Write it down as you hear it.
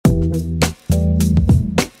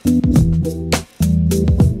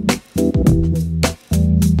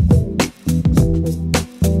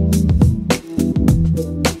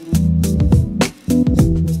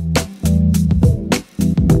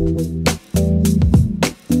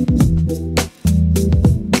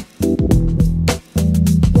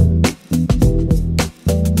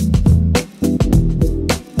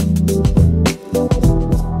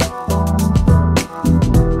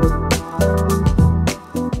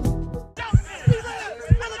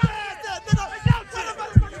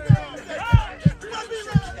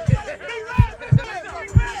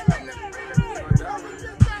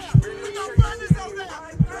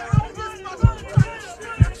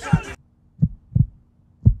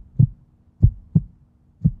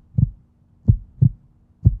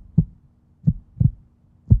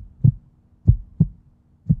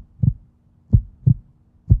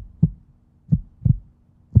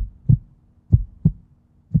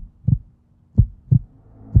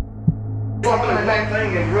Formula One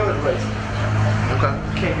thing in grudge racing. Okay.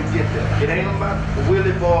 Can you get there? It ain't about the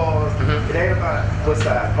wheelie bars. It ain't about what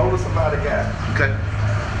side motor somebody got. Okay.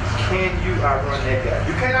 Can you outrun that guy?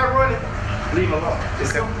 You can't outrun it. Leave him alone.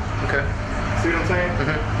 It's simple. Okay. See what I'm saying?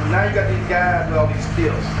 Now you got these guys with all these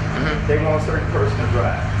skills. They want a certain person to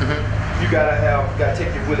drive. You gotta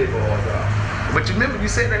take your wheelie bars off. But you remember,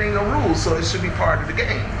 you said that ain't no rules, so it should be part of the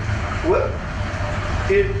game. Well,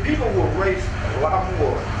 if people will race a lot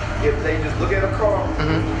more if they just look at a car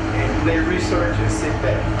and they research and sit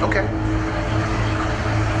back. Okay.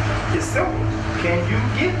 It's simple. Can you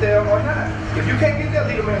get there or not? If you can't get there,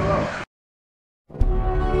 leave the man alone.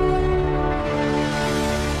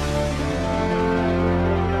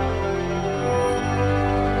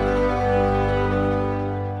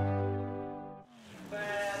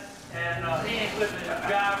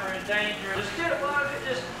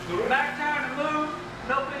 Back tire to move,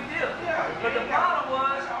 no big deal. But the problem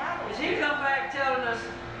was, is he come back telling us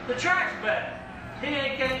the track's bad. He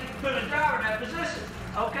ain't can't put his driver in that position.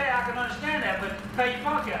 Okay, I can understand that, but pay your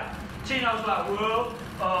punk out. Tino's like, well,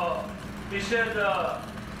 he said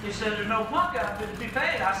there's no punk out to be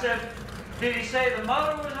paid. I said, did he say the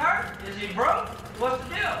motor was hurt? Is he broke? What's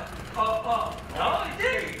the deal? No, he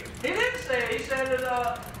didn't. He didn't say it. He said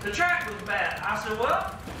that the track was bad. I said,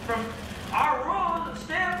 well, from our rules and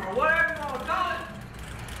stiff or whatever you want to call it,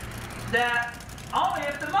 that only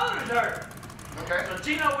if the motor's hurt. Okay. So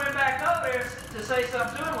Tino went back over there to say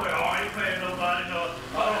something to him. Well, oh, I ain't paying nobody. No,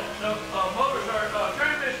 motor's hurt.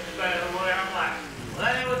 Transmission's bad or whatever. I'm like, well,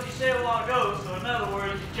 that ain't what you said a while ago. So in other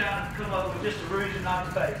words, you're trying to come up with just a reason not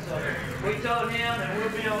to pay. So we told him that we'll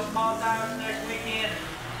be on small tires next weekend.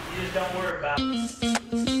 You just don't worry about it.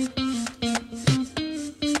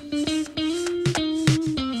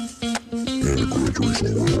 In the grudge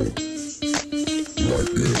racing world,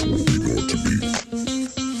 life is what we want to be.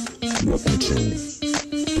 Welcome to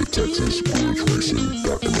the Texas Grudge Racing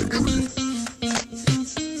Documentary.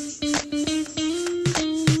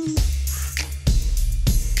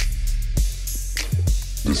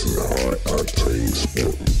 This is a high-octane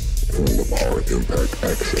sport full of high-impact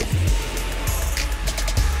action.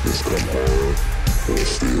 It's come hard or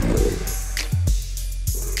stay long.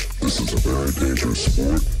 This is a very dangerous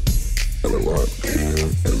sport, and a lot can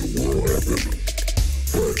and will happen,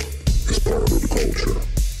 but it's part of the culture,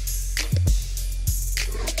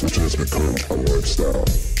 which has become a lifestyle.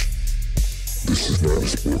 This is not a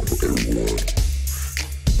sport for everyone,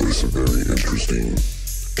 but it's a very interesting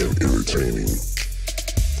and entertaining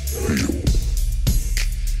field.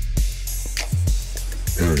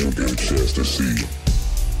 And you'll get a chance to see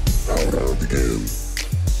how it all began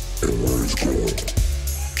and where it's going.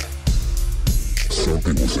 Some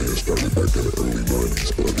people say it started back in the early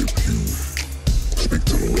 90s, but if you speak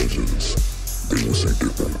to the legends, they will say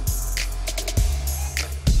different.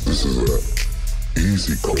 This is an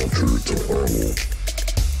easy culture to follow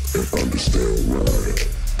and understand why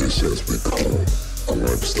this has become a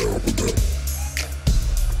lifestyle for them.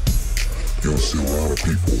 You'll see a lot of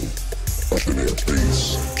people up in their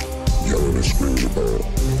face, yelling and screaming about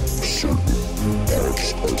certain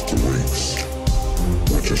parts of the race,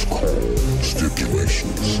 which is called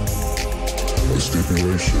stipulations. A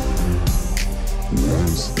stipulation,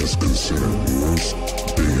 is considered once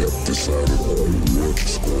they have decided on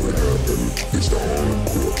what's going to happen, is the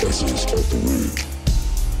hardcore essence of the rule.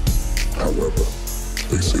 However,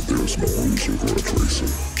 they say there is no rules in grudge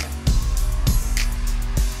racing.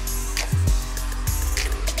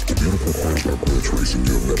 The beautiful part about grudge racing,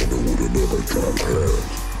 you'll never know what another driver has.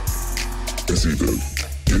 It's either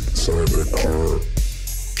get inside that car,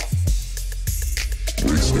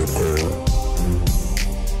 race that car,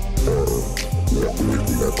 or walk away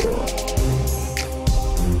from that car.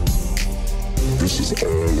 This is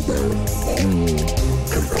all about who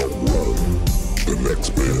can outrun the next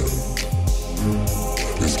man.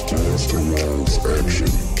 It's balls to walls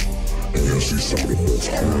action, and you'll see some of the most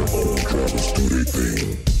hardcore drivers do their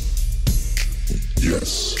thing.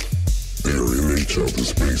 Yes, they are in each other's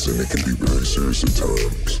space and it can be very serious at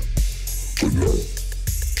times. But no,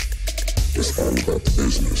 it's all about the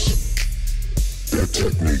business. That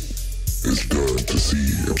technique is done to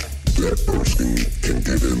see if that person can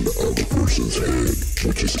get in the other person's head,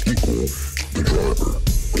 which is equal the driver.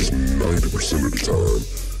 Because 90% of the time,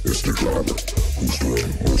 it's the driver who's doing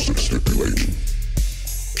most of the stipulating.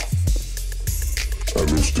 I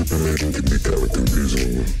know stipulating can be kind of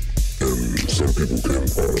confusing, and some people can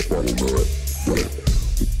follow that, but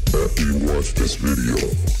after you watch this video,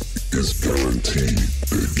 it's guaranteed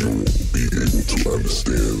that you'll be able to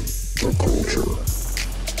understand the culture.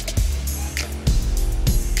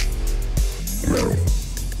 Now,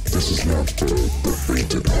 this is not for the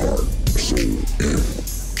faint at heart, soul in.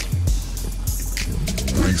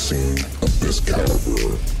 Racing of this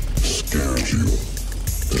caliber scares you.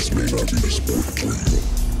 This may not be the sport for you,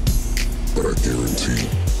 but I guarantee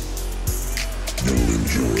you'll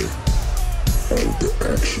enjoy all the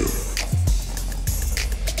action.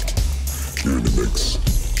 You're in the mix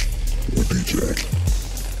with DJ.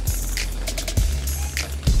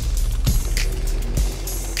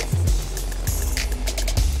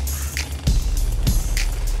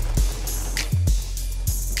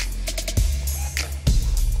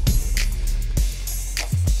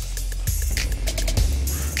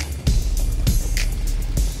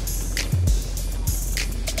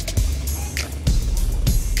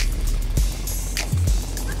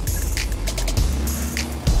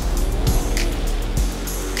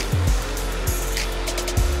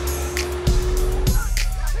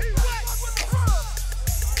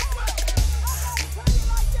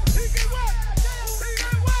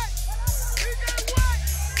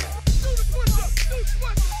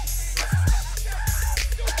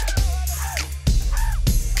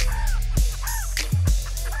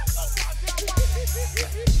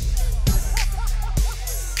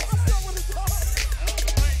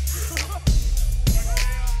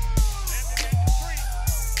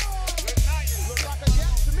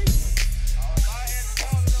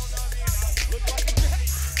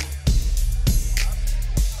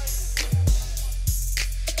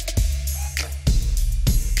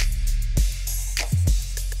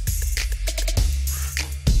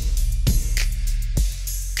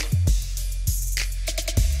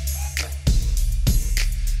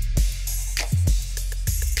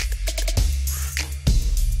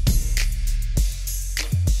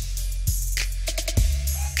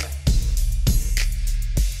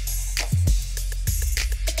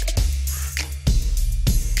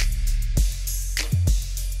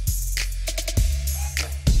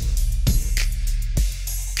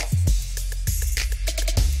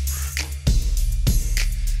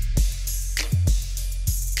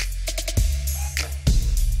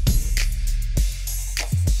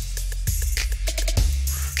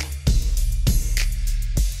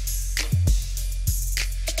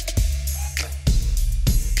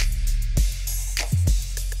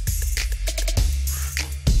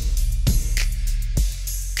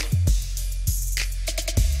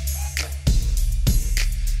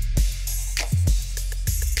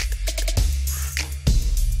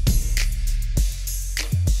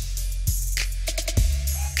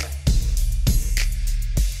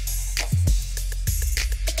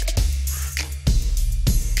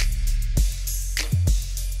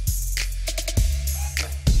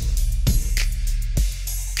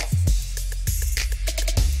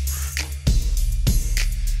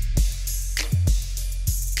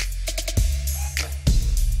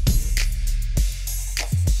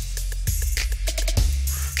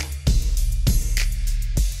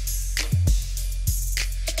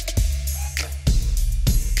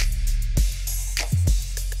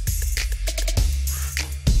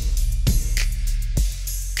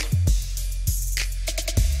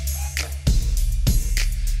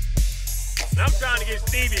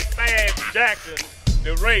 Stevie Fast Jackson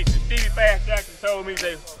to race. And Stevie Fast Jackson told me,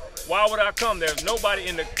 say, why would I come? There's nobody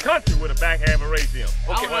in the country with a back half a race him.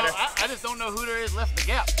 Okay, I just don't know who there is left in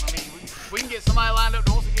the gap. I mean, we can get somebody lined up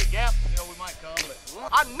that wants to get gap, you know, we might come, but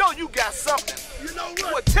I know you got something. You know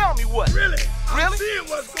what? Well, tell me what. Really? Really? I'm seeing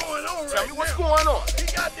what's going on Tell right me what's now. going on. He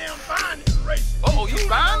goddamn buying his racing. Uh-oh, you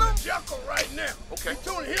buying him? Jekyll right now. Okay. He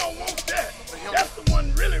told him he don't want that. That's the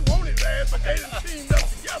one really want his ass, but they done teamed up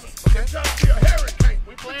together. Okay. Trying to be a hurricane.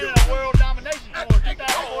 we playing a world domination for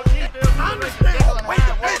 2014. I understand. Wait,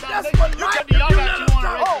 that's what Y'all right. got 200 races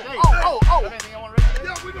today. Anything y'all want to race today?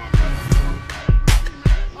 Yeah, we gonna run.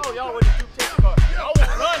 Oh, y'all with the 2 test cars. Y'all want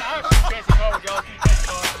to run? I have 2 test cars with y'all 2 test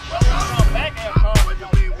cars. Y'all back half cars. What you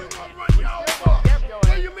mean we gonna run y'all car?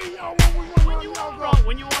 What you mean y'all want we gonna run y'all car?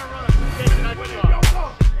 When you want to run a 2 test What is car. your car?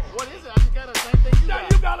 What is it? I just got the same thing you Now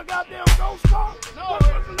got. you got a goddamn ghost car? No,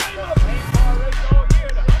 What's the name of it? main car race all year,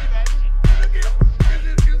 the honey badger. Look at it.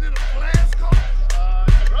 Is it a class car?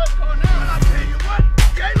 It's a grudge car now. Well, I tell you what,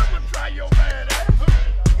 Caleb will try your bad ass.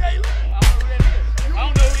 Caleb. I don't know who that is. I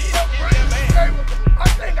don't know who he is. I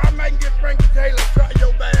think I might get Frankie Taylor to try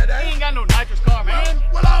your bad He ass. ain't got no nitrous car, man.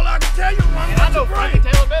 Well, all I can tell you, run And I what know you Frankie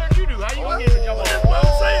bring. Taylor better than you do. How you gonna get him to jump on That's what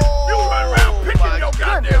I'm saying. You run around picking your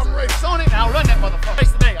goddamn race. It's on it, and I'll run that motherfucker.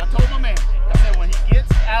 Race today, I told my man, I said when he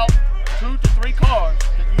gets out 2 to 3 cars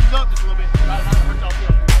to use up the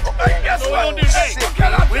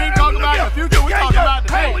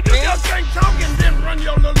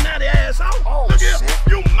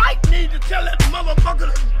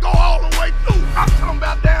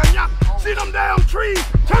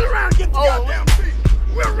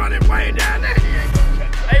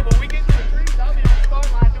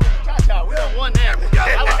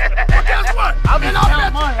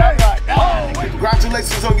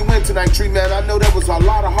tonight, Tree, man. I know that was a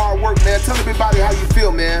lot of hard work, man. Tell everybody how you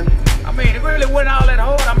feel, man. I mean, it really wasn't all that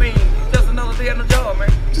hard. I mean, just another day in the job, man.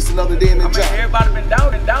 Just another day in the job. Everybody been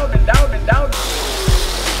doubting.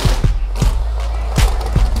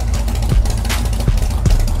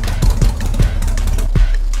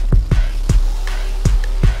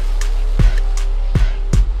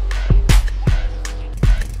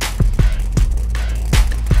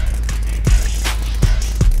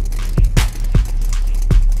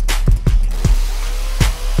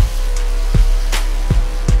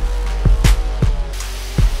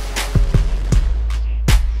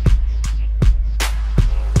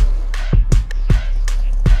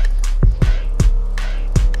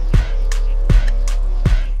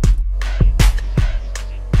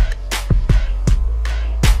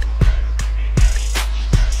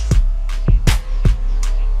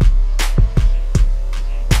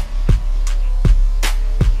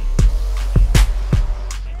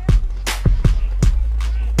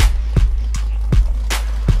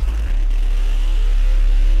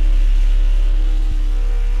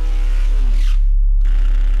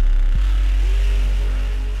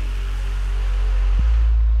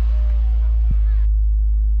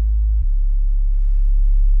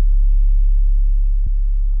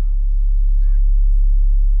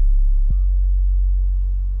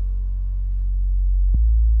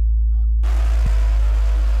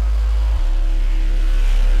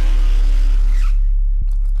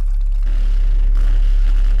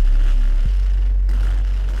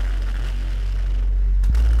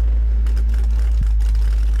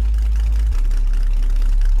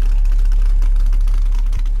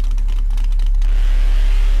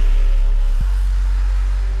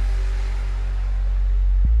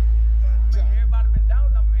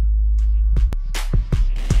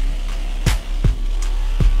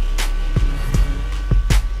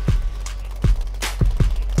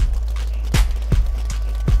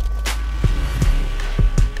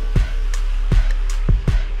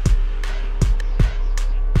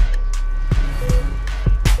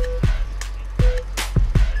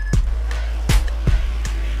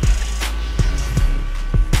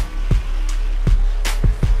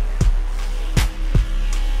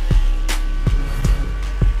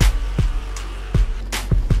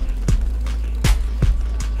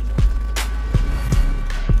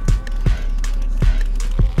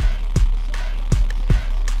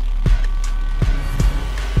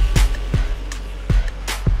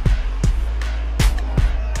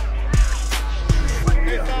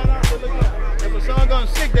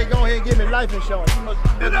 Life insurance. You must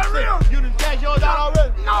is that real? You done cashed yours out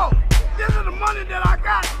already? No. This is the money that I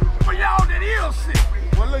got for y'all that is sick.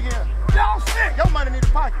 Well, look here. Y'all sick. Your money need a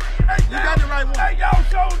pocket. Hey, you got the right one. Hey, y'all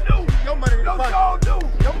sure do. Your money need a pocket. Y'all do.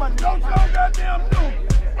 Your money need a pocket. Y'all goddamn do.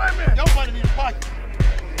 Wait a minute. Your money need a pocket.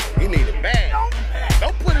 He need it bad.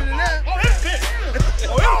 Don't put it in there. Oh, it fit.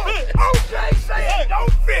 OJ say it don't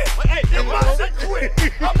fit. Hey, it must quit.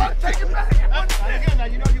 I'm going to take it back. Now,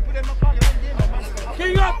 you know you put it in my pocket.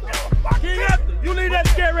 King Arthur, you leave that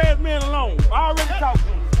scary ass man alone. I already talked to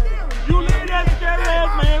him. You leave that scary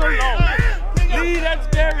ass man alone. Leave that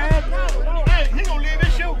scary ass man alone. Hey, he gonna leave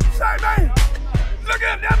his shoe. Say, man, look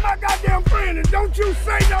at that, my goddamn friend, and don't you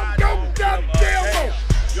say no goddamn more.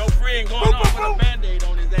 Your friend going on with a Band-Aid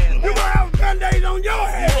on his ass. You gonna have a Band-Aid on your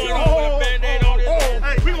head. You going on with a Band-Aid on his ass.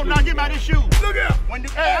 Hey, we gonna knock him out his shoes. Look here.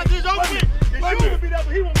 Hey, after he's over with, the shoe will be there,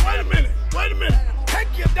 but he won't. Wait a minute.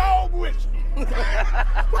 Take your dog with you.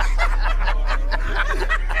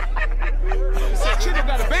 Chino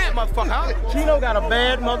got a bad motherfucker, huh? Chino got a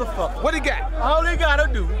bad motherfucker. What he got? All he gotta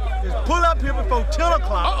do is pull up here before 10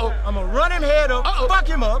 o'clock. I'm gonna run him head up, fuck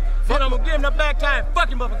him up, then I'm gonna give him the back tie and fuck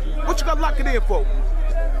him up again. What you got to lock it in for?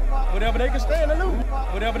 Whatever they can stand and lose.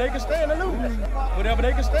 Whatever they can stand and lose. Whatever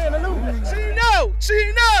they can stand and lose.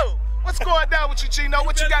 Chino! What's going down with you, Chino?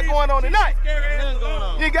 What you got going on tonight?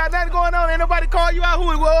 You ain't got nothing going on? Ain't nobody call you out?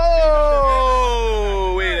 Whoa!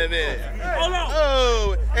 Wait a minute. Hold on.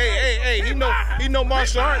 Oh, hey, he know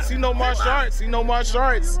martial arts. He know martial arts.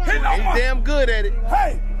 He damn good at it.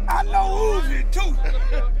 Hey, I know Uzi too.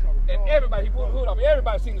 And everybody, he pulled the hood off.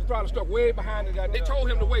 Everybody seen the throttle struck way behind the guy. They told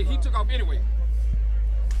him to wait. He took off anyway.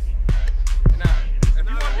 Now, if you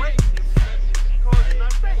want to wait,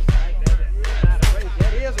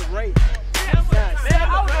 That is a race.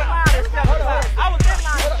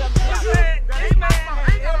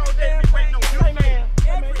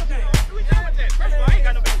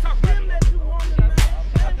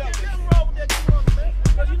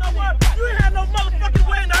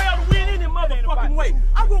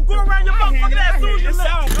 I'm gonna go around your motherfucking ass soon as you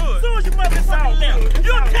left. Soon as you motherfucking left.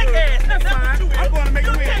 You're a tech ass. That's what you is. I'm going to make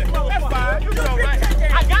a win. That's fine. You're a big tech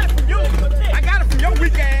ass. I got it from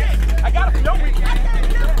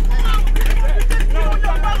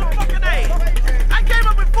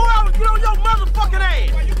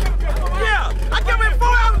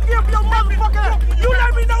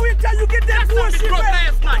get that bullshit broke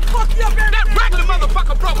back. last night. Fuck you up every That day. regular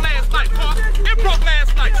motherfucker broke last night, boy. It broke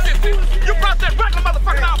last night, shit. You brought that regular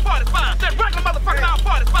motherfucker down 45. That regular motherfucker down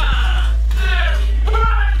 45.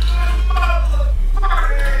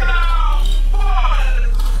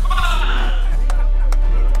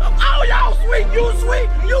 Oh, y'all sweet, you sweet,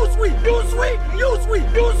 you sweet, you sweet, you sweet,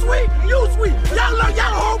 you sweet, you sweet. Y'all a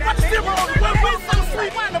whole bunch of silver on the way. We so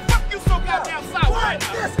sweet. Why the fuck you so goddamn sour? What?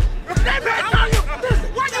 Listen, if that man tell you, listen,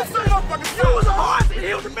 Why you so motherfucking you was a horse and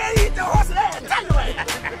he was a man, he hit the horse's ass. Tell you what.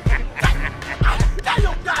 Tell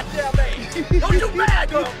your goddamn man. Don't you mad,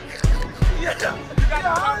 girl? Yeah. You got to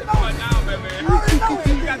talk to him now, man. I already know it.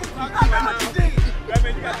 You got to talk to him now. I know what you did.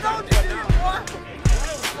 Man, you got to talk to him now.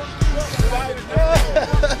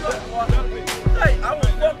 Hey, I will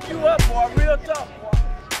fuck you up, boy. Real tough, boy.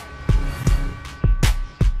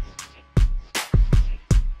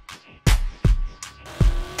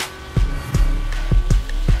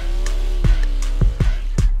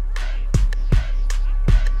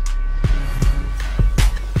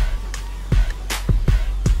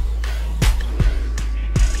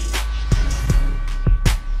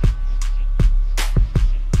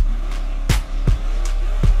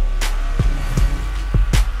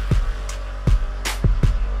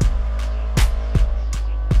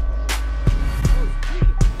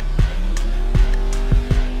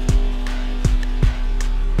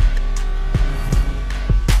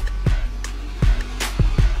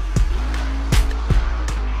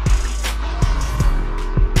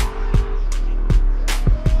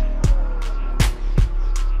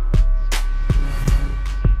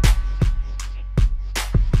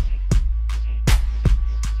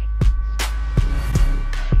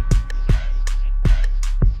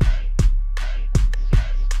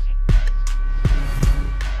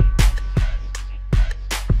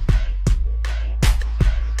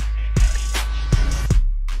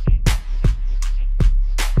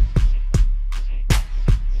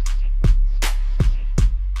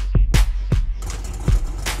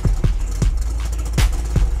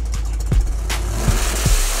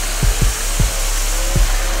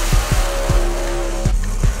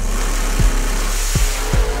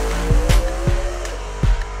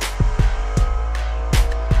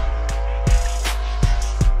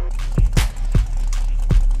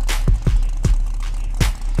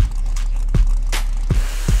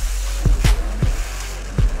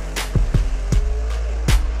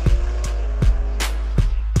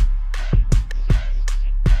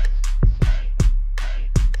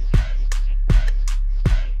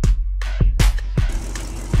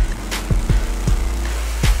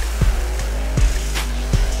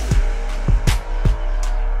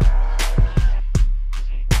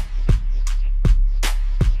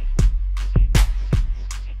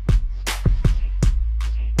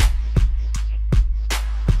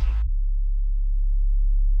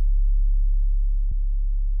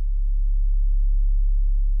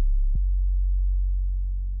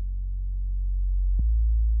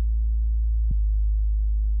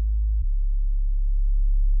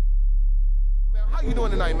 How you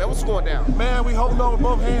doing tonight, man? What's going down? Man, we holding on with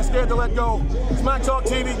both hands, scared to let go. Smack Talk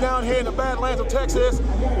TV down here in the Badlands of Texas.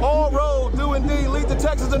 All roads do indeed lead to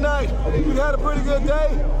Texas tonight. We had a pretty good day.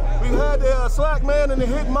 We had the Slack Man and the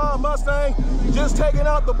Hit Mom Mustang just taking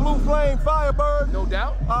out the Blue Flame Firebird. No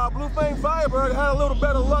doubt. Blue Flame Firebird had a little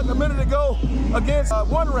better luck a minute ago against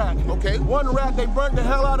One Rat. Okay. One Rat, they burnt the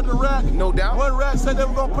hell out of the rat. No doubt. One Rat said they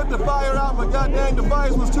were gonna put the fire out, but goddamn the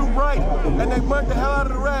fires was too bright, and they burnt the hell out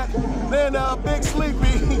of the rat. Then Big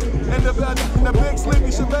Sleepy and the Big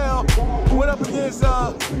Sleepy Chevelle went up against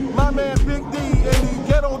my man Big D and the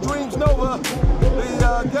Ghetto Dreams Nova.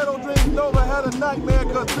 The Ghetto Dreams Nova had a nightmare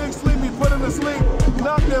because Big Sleepy put him to sleep,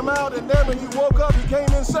 knocked him out, and then when he woke up, he came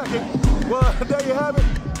in second. Well, there you have it.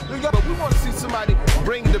 But we want to see somebody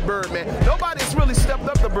bring the Birdman. Nobody's really stepped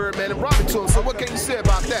up the Birdman and brought it to him. So what can you say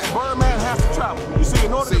about that? Birdman has to travel. You see,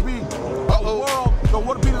 in order to be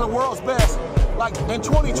the world's best, like in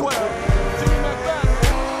 2012, Jimmy McFadden,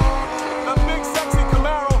 the big sexy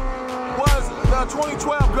Camaro was the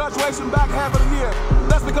 2012 Grudge Racing back half of the year.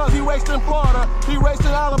 That's because he raced in Florida, he raced in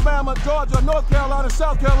Alabama, Georgia, North Carolina,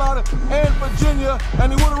 South Carolina, and Virginia,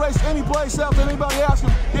 and he would have raced any place else that anybody asked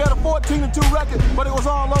him. He had a 14-2 record, but it was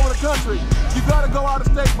all over the country. You gotta go out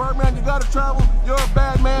of state, Birdman, you gotta travel. You're a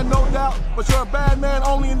bad man, no doubt, but you're a bad man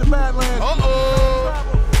only in the Badlands.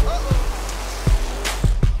 Uh-oh.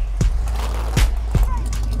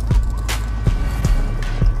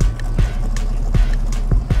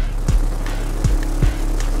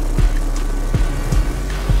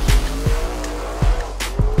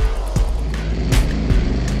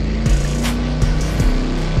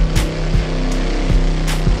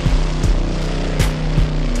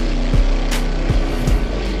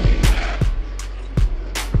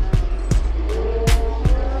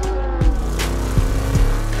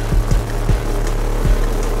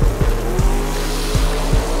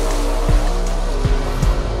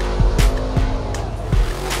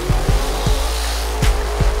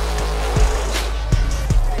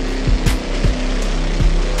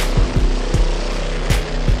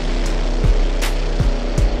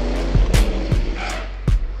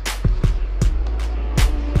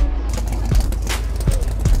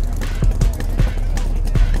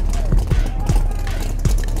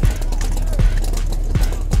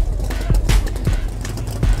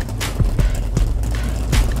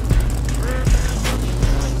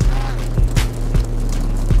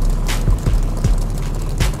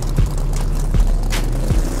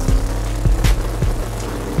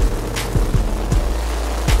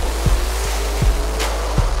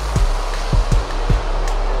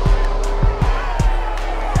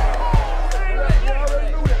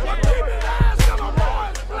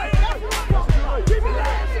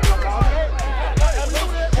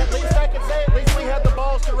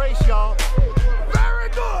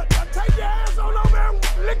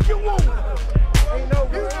 you want. Ain't no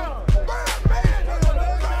man.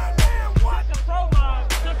 What? Took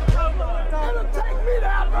the pro line. It'll take me to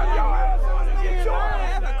outrun your ass on and get your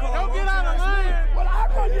ass. Don't get out of line. Well, I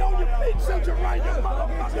run you on your feet since you run your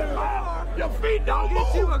motherfucking mouth. Your feet don't move.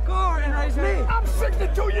 Get you a car and race me. I'm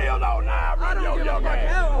 62 years old now. I run your young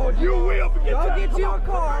ass. You will forget that. Go get you a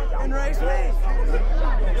car and race me.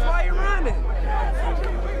 That's why you're running.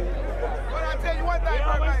 But I tell you one thing,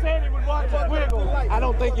 Birdman. He said he would watch us wiggle. I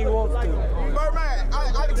don't think he wants to. Birdman,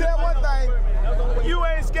 I can tell one thing. You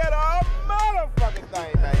ain't scared of a motherfucking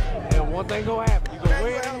thing, man. And one thing gonna happen. You gonna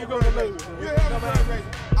win and you gonna lose. You have a good race.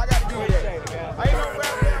 I gotta do that. I ain't no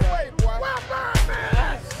better way, boy. Well,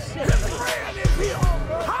 Birdman, Mr. Brand is here.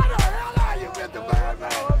 How the hell are you, Mr.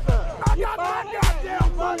 Birdman? I got my goddamn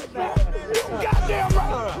money, man. You goddamn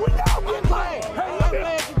right. When y'all get money,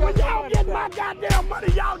 when y'all get my goddamn money,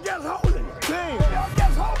 y'all just holding it. Y'all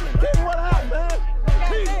just holding it. What happened, man?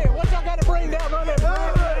 Hey, what y'all got to bring down on that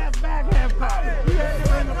back half pocket? You had to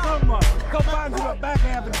bring the promo. Go find you a back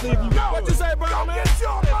half and see if you know. What you say, bro? Go get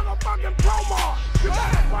your motherfucking promo. You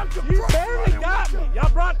got a bunch of you barely got me. Y'all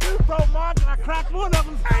brought 2 promos and I cracked one of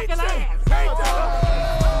them stinking ass.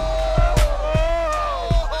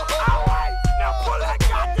 All right, now pull that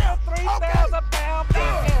goddamn 3,000 pound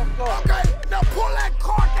back half car. Okay, now pull that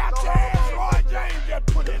cork out your ass, Roy James just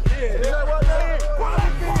put it in. Yeah, pull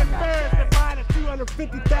that cork out.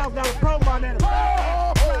 $250,000 promo on that.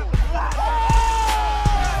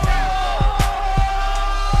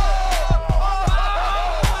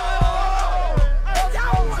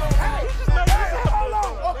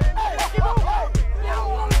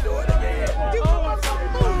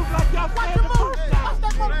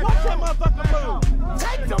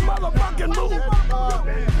 Take the motherfucking move.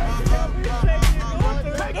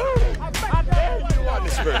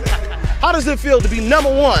 How does it feel to be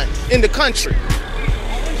 #1 in the country?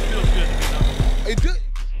 It good.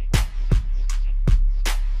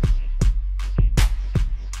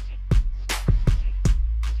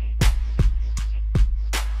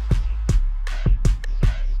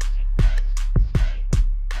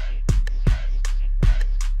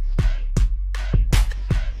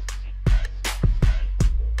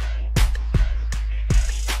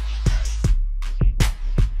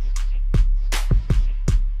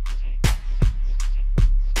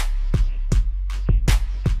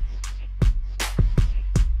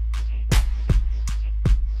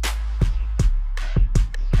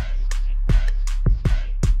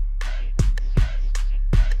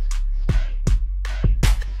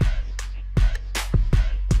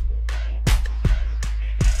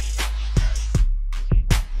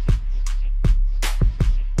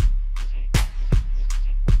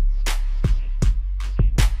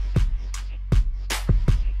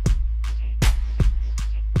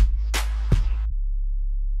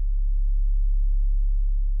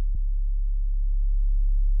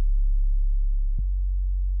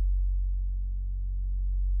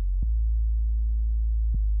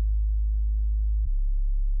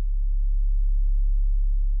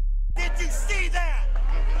 Did you see that?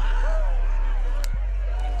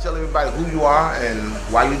 Tell everybody who you are and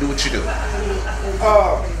why you do what you do.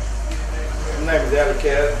 My name is Alec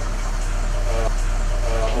Cat.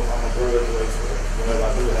 I'm a grudge racer. Whenever I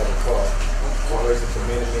do have a car, I'm racing for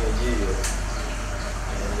many years.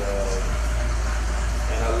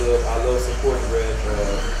 And I love supporting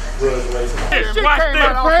grudge racing.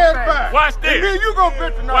 Watch this. And then you go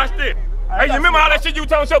bet tonight. Watch this. Hey, you remember all that shit you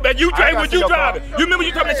talking so bad? You driving when you driving. You remember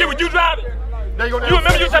you talking that shit when you driving? You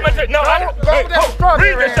remember you talking that shit? No, I don't. Hey,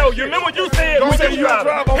 read the show. You remember what you said when you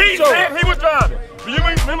driving? He said he was driving. You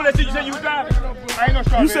remember that shit you said you was driving? I ain't no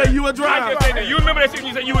strawberry. You said you were driving. I just said that. You remember that shit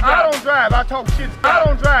you said you were driving? I don't drive, I talk shit. I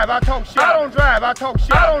don't drive, I talk shit. I don't drive, I talk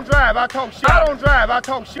shit. I don't drive, I talk shit. I don't drive, I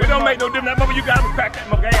talk shit. It don't make no difference. That mother you got to crack that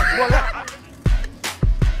mother ass.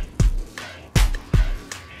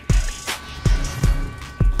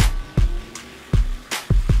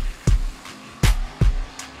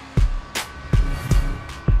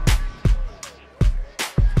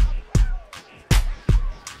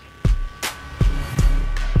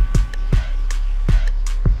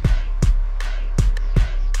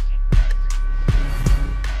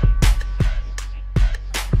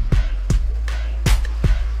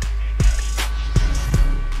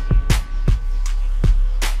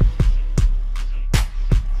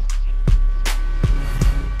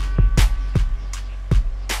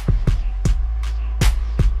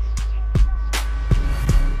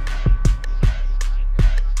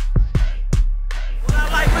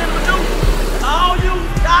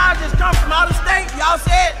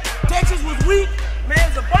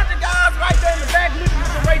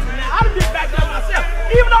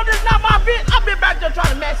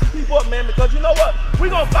 sport, man, because you know what? We're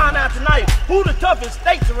going to find out tonight who the toughest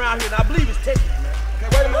states around here, and I believe it's Texas, man. Okay,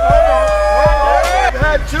 wait a minute, hold on.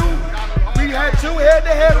 We had two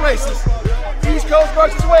head-to-head races, East Coast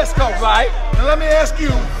versus West Coast. Right. And let me ask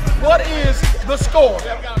you, what is the score?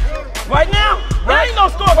 Right now? There ain't no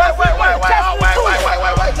score. Wait,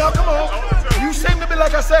 now come on. You seem to be,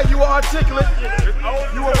 like I said, you were articulate,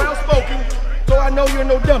 you were well-spoken, so I know you're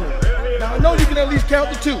no dummy. Now I know you can at least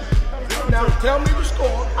count to 2. Now tell me the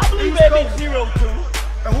score. I believe that means 0-2.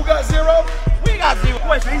 And who got 0? We got 0.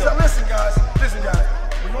 Listen guys,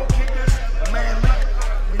 we're gonna keep this manly,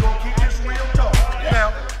 we're gonna keep this real talk.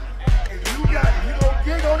 Now, if you gonna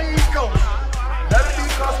gig on the East Coast, let it be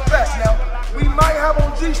because of facts. Now, we might have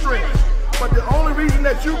on G-strings, but the only reason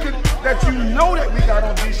that you know that we got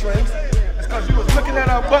on G-strings is because you was looking at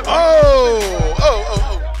our butt. Oh.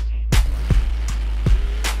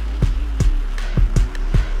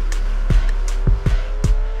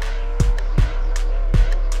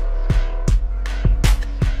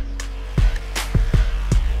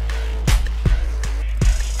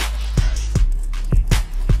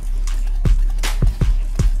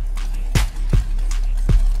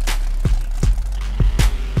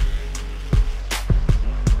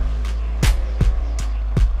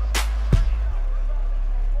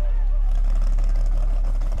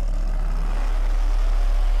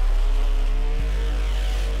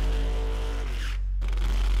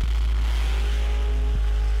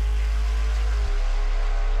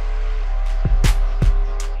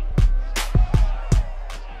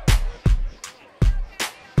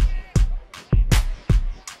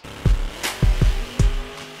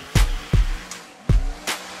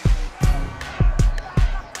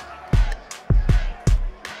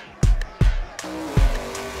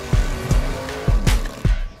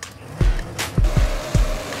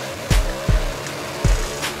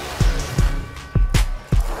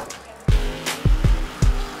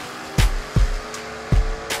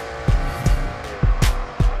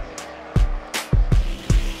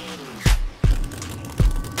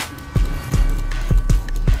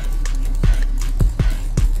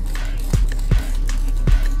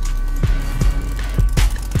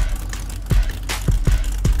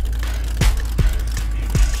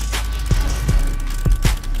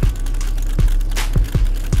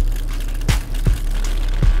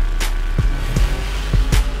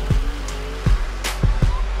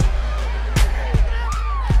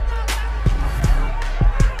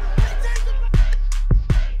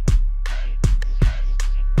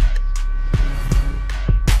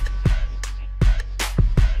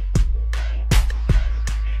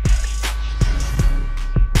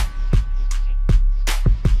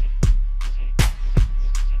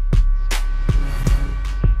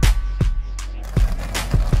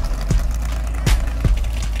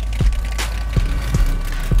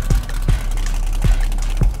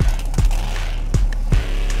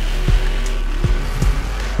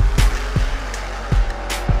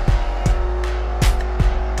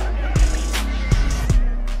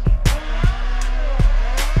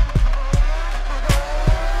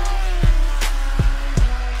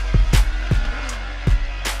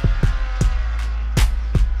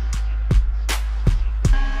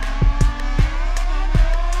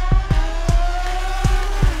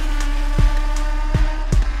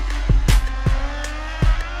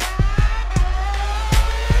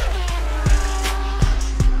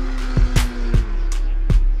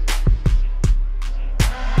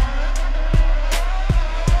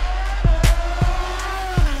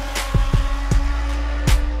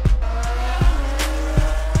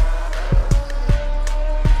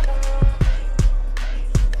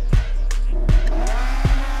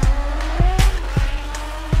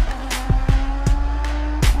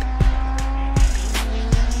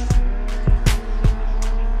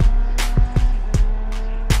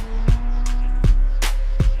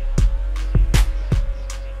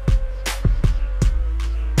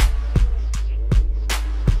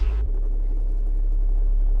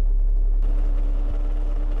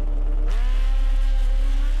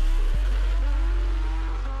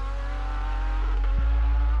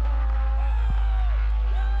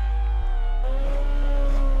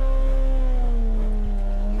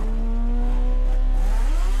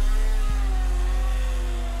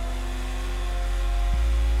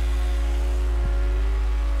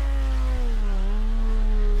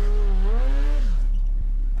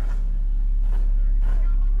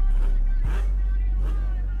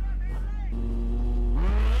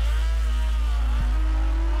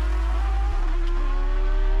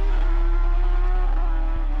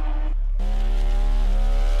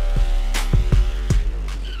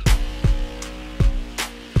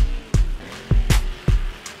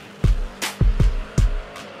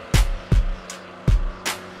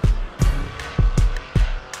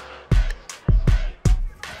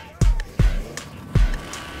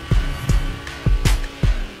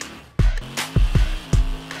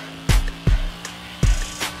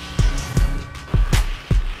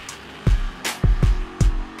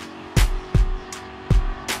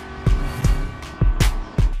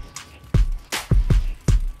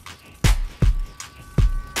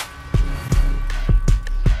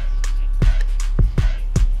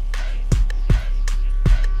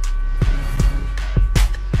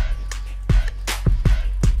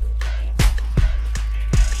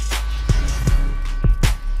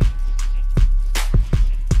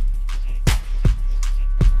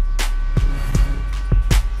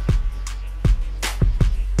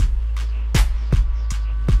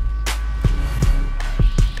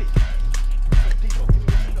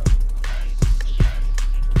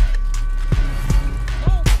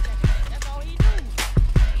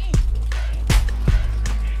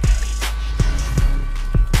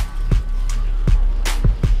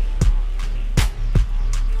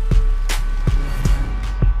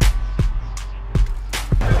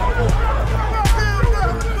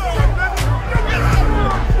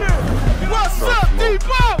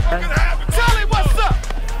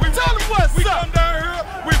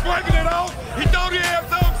 sauce. He throw the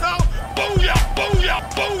ass on sauce. Booyah, booyah,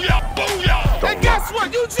 booyah, booyah. And guess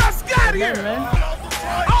what? You just got here.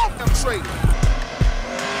 Off the tree.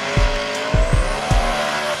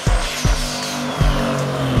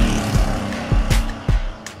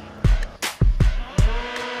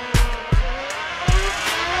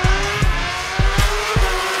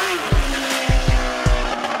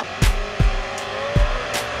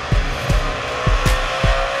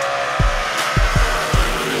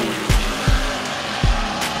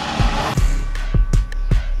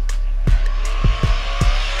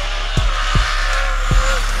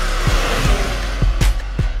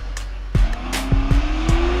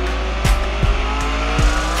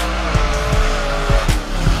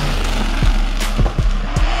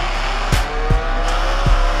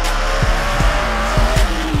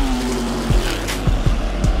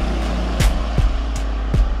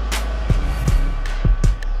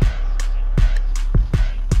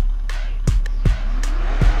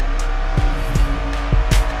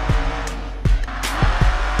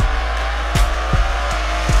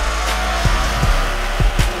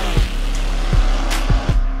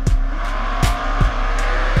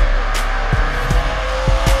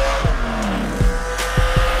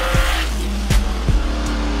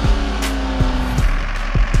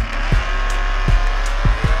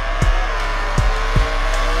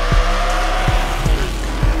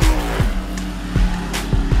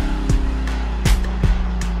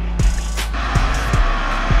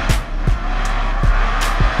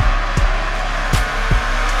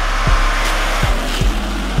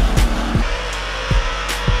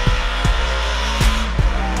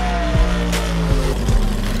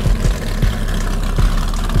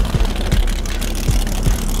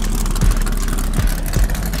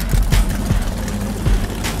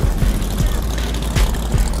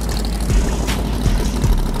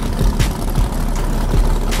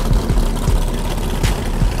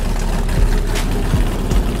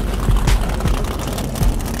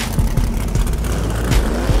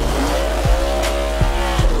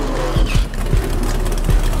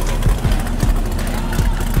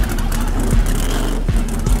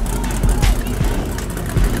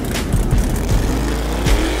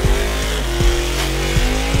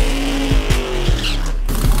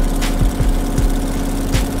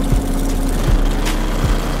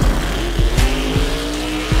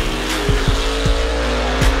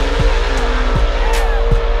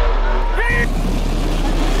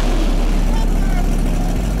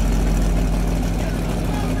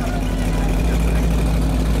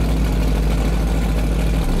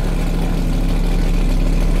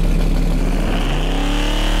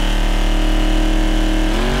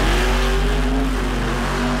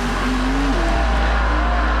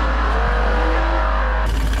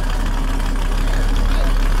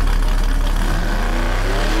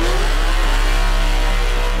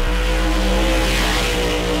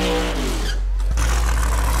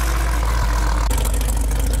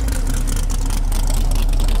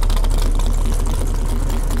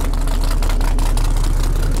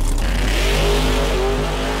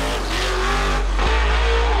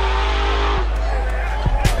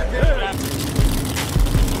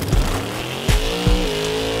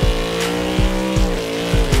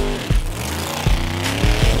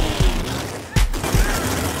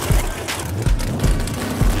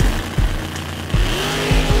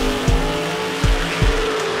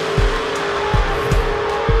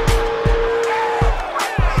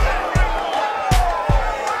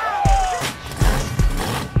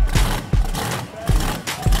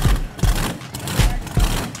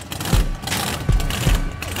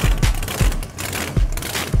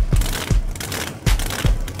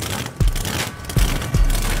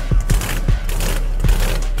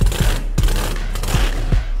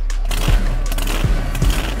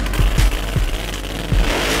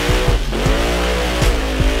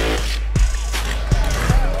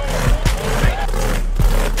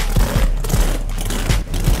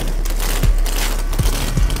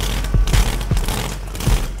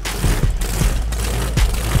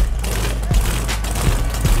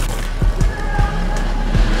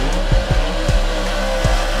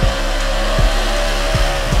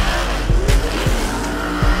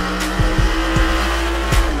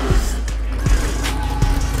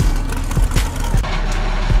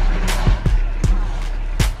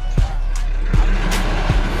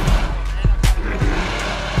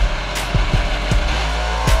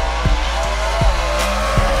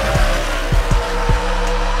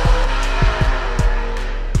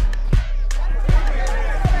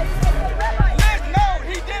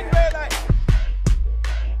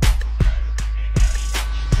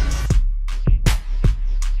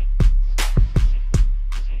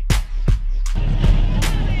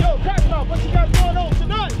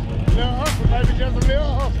 just a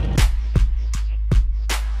little hustle.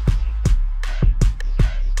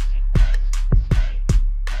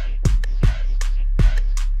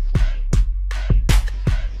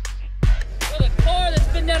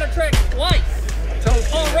 Down the track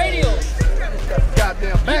twice on radios.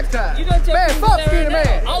 Goddamn back time. You gonna tell man, fuck Skinny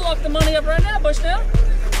Man. I'll lock the money up right now, Bushnell.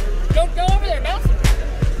 Go over there, bounce it.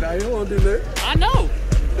 Nah, you don't want to do that. I know.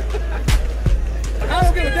 I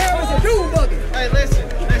don't give a damn what's a dude bucket. Hey, listen.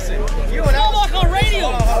 You an outsider on radio.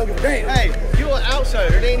 I don't give a damn. Hey, you an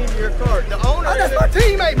outsider. It ain't even your car. The owner. Oh, that's my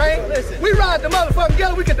teammate, man. Listen. We ride the motherfucking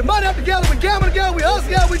together. We get the money up together. We gamble together. We hustle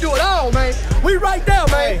together. We do it all, man. We right there,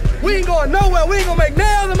 man. Hey. We ain't going nowhere. We ain't gonna make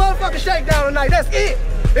nails and motherfucking shakedown tonight. That's it.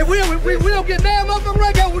 If we don't get nail motherfucking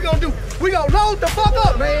right, what we gonna do? We gonna load the fuck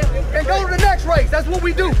up, man, and go to the next race. That's what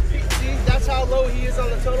we do. See, that's how low he is on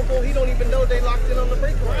the totem pole. He don't even know they locked in on the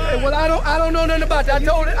brake line. Hey, well, I don't know nothing about that.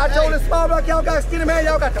 I told this small block, y'all got Skinny Man,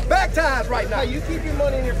 y'all got the back tires right now. Hey, you keep your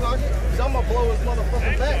money in your pocket, because I'm gonna blow his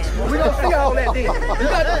motherfucking back. We gonna see all that then. You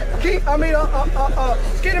got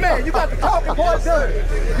Skinny Man, you got the talking part done.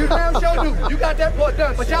 You damn sure do. You got that part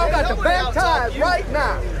done. But y'all got the back tires right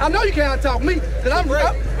now. I know you can't talk me, because I'm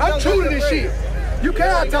true to this shit. You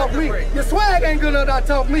cannot talk me. Your swag ain't good enough to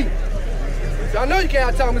talk me. I know you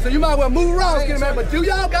can't talk me, so you might well move around, Skinny Man, but do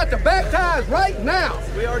y'all got the back tires right now?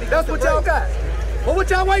 That's what y'all got. Well, what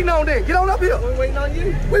y'all waiting on then? Get on up here. We're waiting on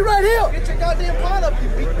you. We right here. Get your goddamn pot up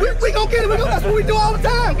here. We gonna get it. That's what we do all the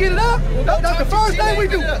time. Get it up. That's the first thing we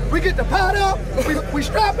do. We get the pot up, we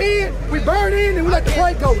strap in, we burn in, and we let the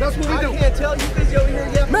brake go. That's what we do. I can't tell you busy over here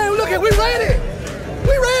yet. Man, look at, we ready.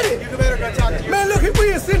 We ready. You better go talk to you. Man, look at,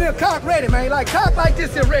 we is sitting here cock ready, man. Like cock like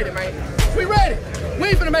this here ready, man. We ready. We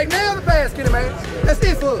ain't finna make nail the pass, Skinny Man. That's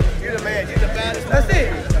it for us. You're the man. You're the baddest. That's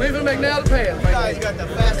it. We ain't finna make nail the pass, man. You guys got the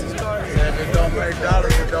fastest cars. If it don't make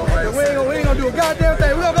dollars, it don't make sense. We ain't gonna do a goddamn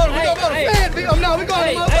thing. We gonna go to Fan. No, we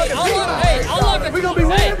gonna motherfucking we gonna be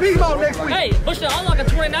winning P-Ball next week. Hey, Bushnell, I'll lock a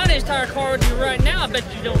 29-inch tire car with you right now. I bet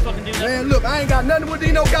you don't fucking do that. Man, look, I ain't got nothing with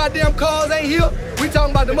these no goddamn cars ain't here. We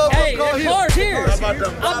talking about the motherfucking car here. Car's here. I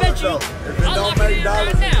bet you. If it don't make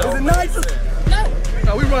dollars, right is it nitrous? No.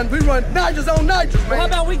 No, we run nitrous on nitrous, man. Well, how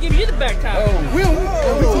about we give you the back tire? Oh, we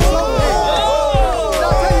too slow. I'll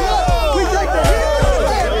tell you what, we take the hit.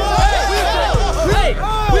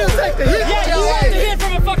 We'll take the hit. Yeah, you want the hit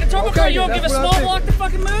from a fucking turbo car? You don't give a small block to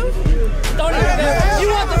fucking move? Don't even you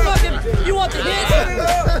want the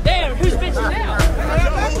hit? Damn, who's bitching now?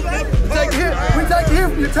 We take the hit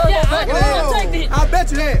from your turbo back in I'll take the hit. I bet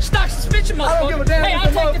you that. Stock suspension, motherfucker. I don't give a damn if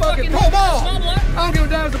it's the motherfucking Pro Ball. I don't give a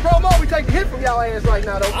damn if it's the Pro Ball. We take the hit from y'all ass right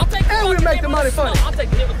now, though. I'll take the and we'll make the money funny. I'll take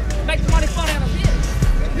the hit. Make the money funny on the hit.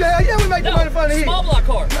 Yeah, we make the money funny here. Small block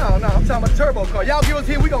car. No, I'm talking about turbo car. Y'all give us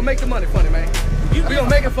here, we gonna make the money funny, man. We gonna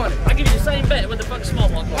make it funny. I give you the same bet with the fucking small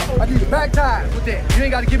block car. I give you the back tires with that. You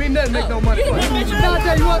ain't gotta give me nothing to make no money funny. Now I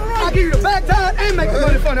tell you what, I give you the back tires and make the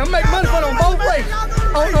money funny. I'm making money funny on both races.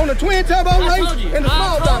 On the twin turbo race and the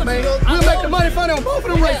small block, man. We'll make the money funny on both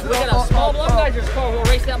of the races. We got a small block nitrous car. We'll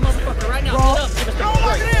race that motherfucker right now. Get up. Give us the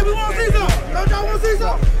lock it in. We want to see something. Don't y'all want to see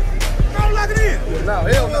something? Don't lock it in. No,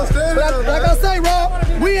 hell no. But like I say, Rob,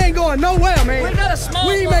 we ain't going nowhere, man. We got a small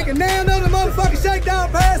We ain't making nail another motherfucking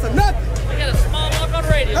shakedown pass or nothing. We got a small block on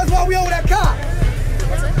radio. That's why we over that cock.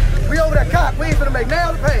 We over that cock. We ain't finna make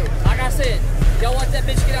nail the pass. Like I said, y'all watch that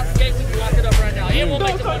bitch get out the gate, we can lock it up right now. It won't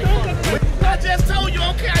make the money fun. I just told you,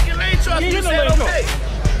 okay, I get lane trust. You said okay.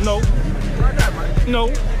 No. No.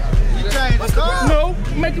 You changed the car? No.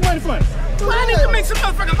 Make the money fun. Well, I need to make some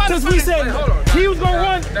motherfucking money. Since we said he was gonna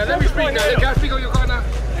run. Now let me speak. Now, can I speak on your car now?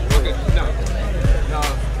 Okay. Now,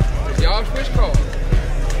 y'all switch cars.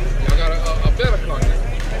 Y'all got a better car now.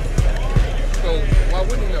 So why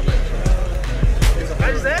wouldn't he have lane trust? I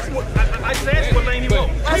just asked him what lane he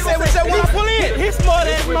wants. I said, when I pull in. His smart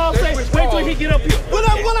ass mom say, wait till he get up here. When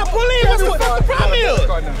I pull in, what's the fuck the problem is?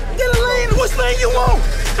 Get a lane. Which lane you want?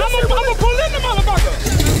 I'm gonna pull in the motherfucker.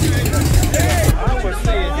 I was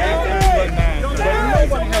saying that, but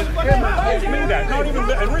nobody has ever told me that. Not even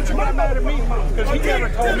and Richard got mad at me because he never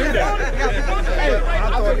told me that.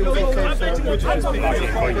 I thought it was okay.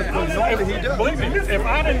 Believe me, if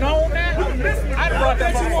I'd have known that, I'd brought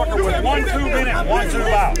that motherfucker with 1 tube in it, 1 tube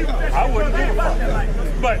out. I wouldn't give a fuck.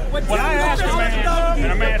 But when I asked a man,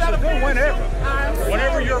 and a man said, well,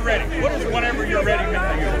 whenever you're ready. What does whenever you're ready mean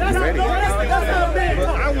to you?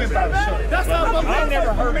 I went by the show. I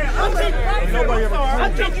never heard it. Nobody ever told me. I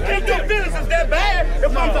think you can't get feelings is that bad.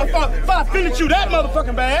 If I finish you that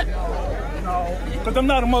motherfucking bad. Because I'm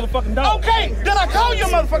not a motherfucking dog. Okay, then I call you a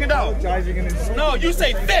motherfucking dog. No, you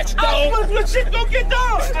say fetch, dog. What shit gonna get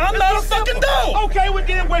done? I'm not a fucking dog. Okay, well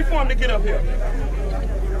then wait for him to get up here.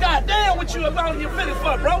 goddamn what you about your feelings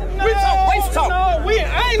for, bro. We talk race talk. No,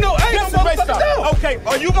 I ain't no race talk. Okay,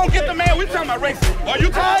 are you gonna get the man? We talking about racing. Are you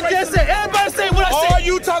talking I just said, everybody say what I said. Are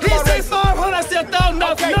you talking about racing? He said 500, I said 1,000.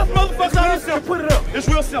 Okay. Enough motherfuckers out here to put it up. It's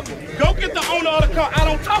real simple. Go get the owner of the car. I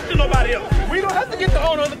don't talk to nobody else. We don't have to get the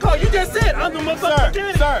owner of the car. You just said I'm the motherfucker.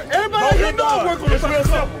 Sir, everybody out here know I work on the It's real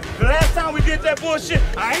car. simple. The last time we did that bullshit,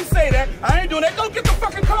 I ain't say that. I ain't doing that. Go get the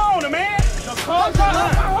fucking car owner, man. The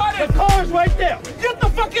car's right there. Get the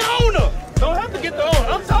fucking owner. Don't have to get the owner.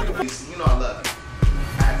 I'm talking about. You know I love you.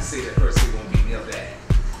 I have to say that person won't beat me up that.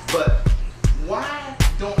 But why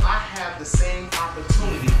don't I have the same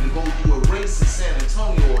opportunity to go do a race in San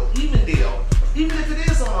Antonio or Evendale, even if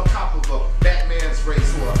it is on top of a Batman's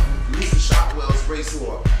race or Lisa Shotwell's race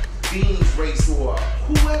or Dean's race or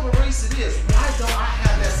whoever race it is? Why don't I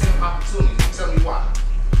have that same opportunity? Tell me why.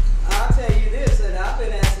 I'll tell you this, and I've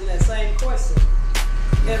been asking that same question.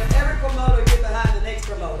 If every promoter get behind the next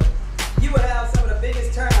promoter, you would have some of the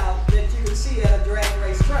biggest turnout that you would see at a drag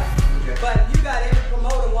race track. Okay. But you got every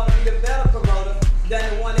promoter want to be the better promoter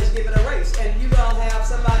than the one that's giving a race. And you don't have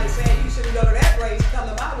somebody saying you shouldn't go to that race, come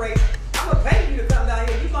to my race. I'm going to pay you to come down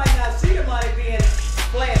here. You might not see the money being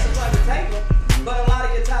flashed in front of the table, but a lot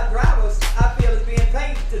of your top drivers, I feel, is being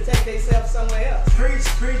paid to take themselves somewhere else.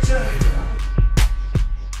 Preacher.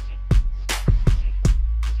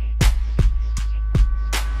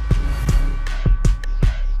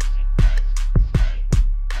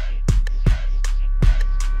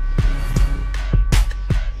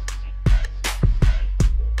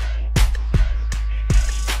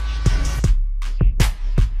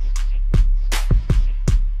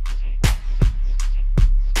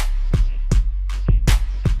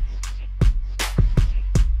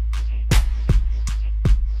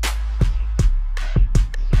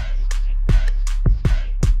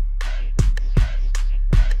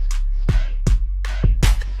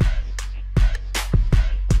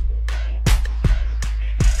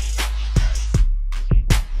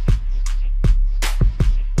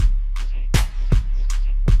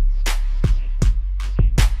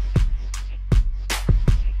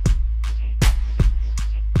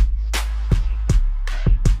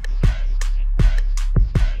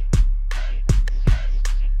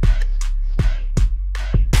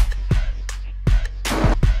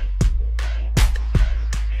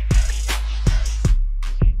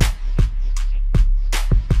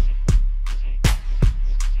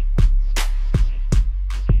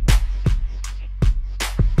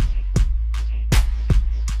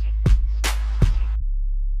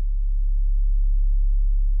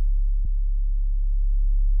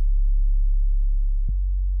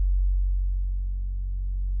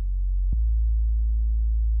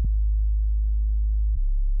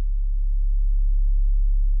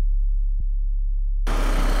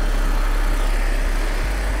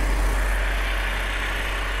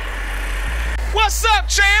 What's up,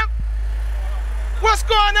 champ? What's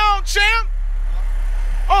going on, champ?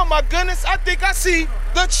 Oh my goodness, I think I see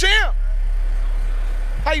the champ.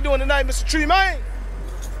 How you doing tonight, Mr. Tree Man?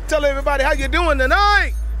 Tell everybody how you doing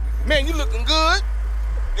tonight. Man, you looking good.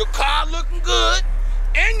 Your car looking good.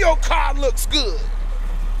 And your car looks good.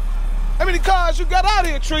 How many cars you got out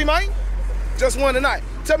here, Tree Man? Just one tonight.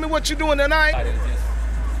 Tell me what you doing tonight.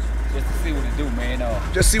 Just to see what it do, man.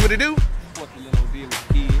 Just see what it do? What the little deal with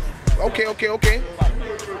the kids. Okay.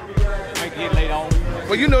 Make it later on.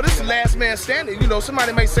 Well, you know, this is last man standing. You know,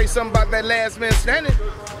 somebody may say something about that last man standing.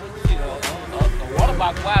 The water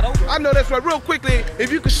box wide open. I know that's right. Real quickly,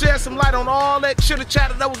 if you could shed some light on all that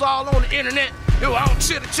chitter-chatter that was all on the internet. It was all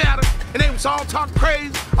chitter-chatter, and they was all talking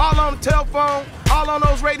crazy, all on the telephone, all on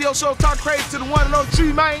those radio shows talking crazy to the one and only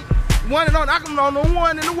Tree Man. One and only, I can know no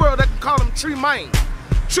one in the world that can call him Tree Man.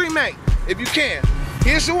 Tree Man, if you can.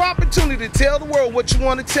 Here's your opportunity to tell the world what you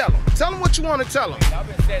want to tell them. Tell them what you want to tell them. I've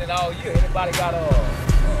been saying it all year. Anybody got a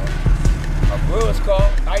grudge car,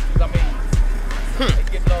 nitrous, they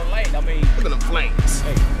get no lane. Look at them flames.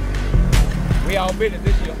 Hey, we all business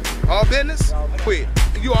this year. All business? Quit.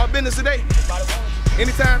 You all business today?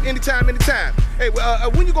 Anytime. Hey,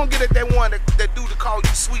 when you gonna get at that one that dude to call you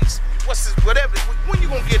sweets? What's this, whatever? When you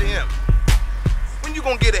gonna get at him? When you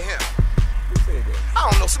gonna get at him? I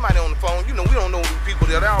don't know, somebody on the phone. You know, we don't know who people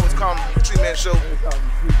there. They always call me the Tree Man Show.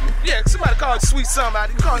 Yeah, somebody called sweet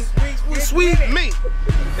somebody. Call sweet me.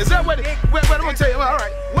 Is that what I'm gonna tell you? All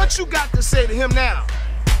right. What you got to say to him now?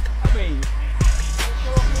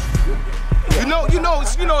 You know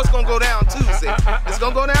it's gonna go down Tuesday. It's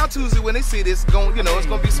gonna go down Tuesday when they see this. It's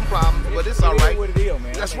gonna be some problems. but it's all right. What it is,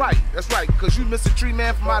 man. That's right. That's right. Because you Mr. Tree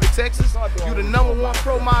Man from out of Texas. You the #1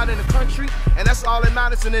 pro mod in the country, and that's all that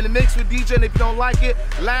matters. And in the mix with DJ, and if you don't like it,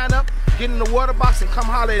 line up, get in the water box, and come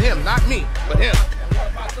holler at him. Not me, but him.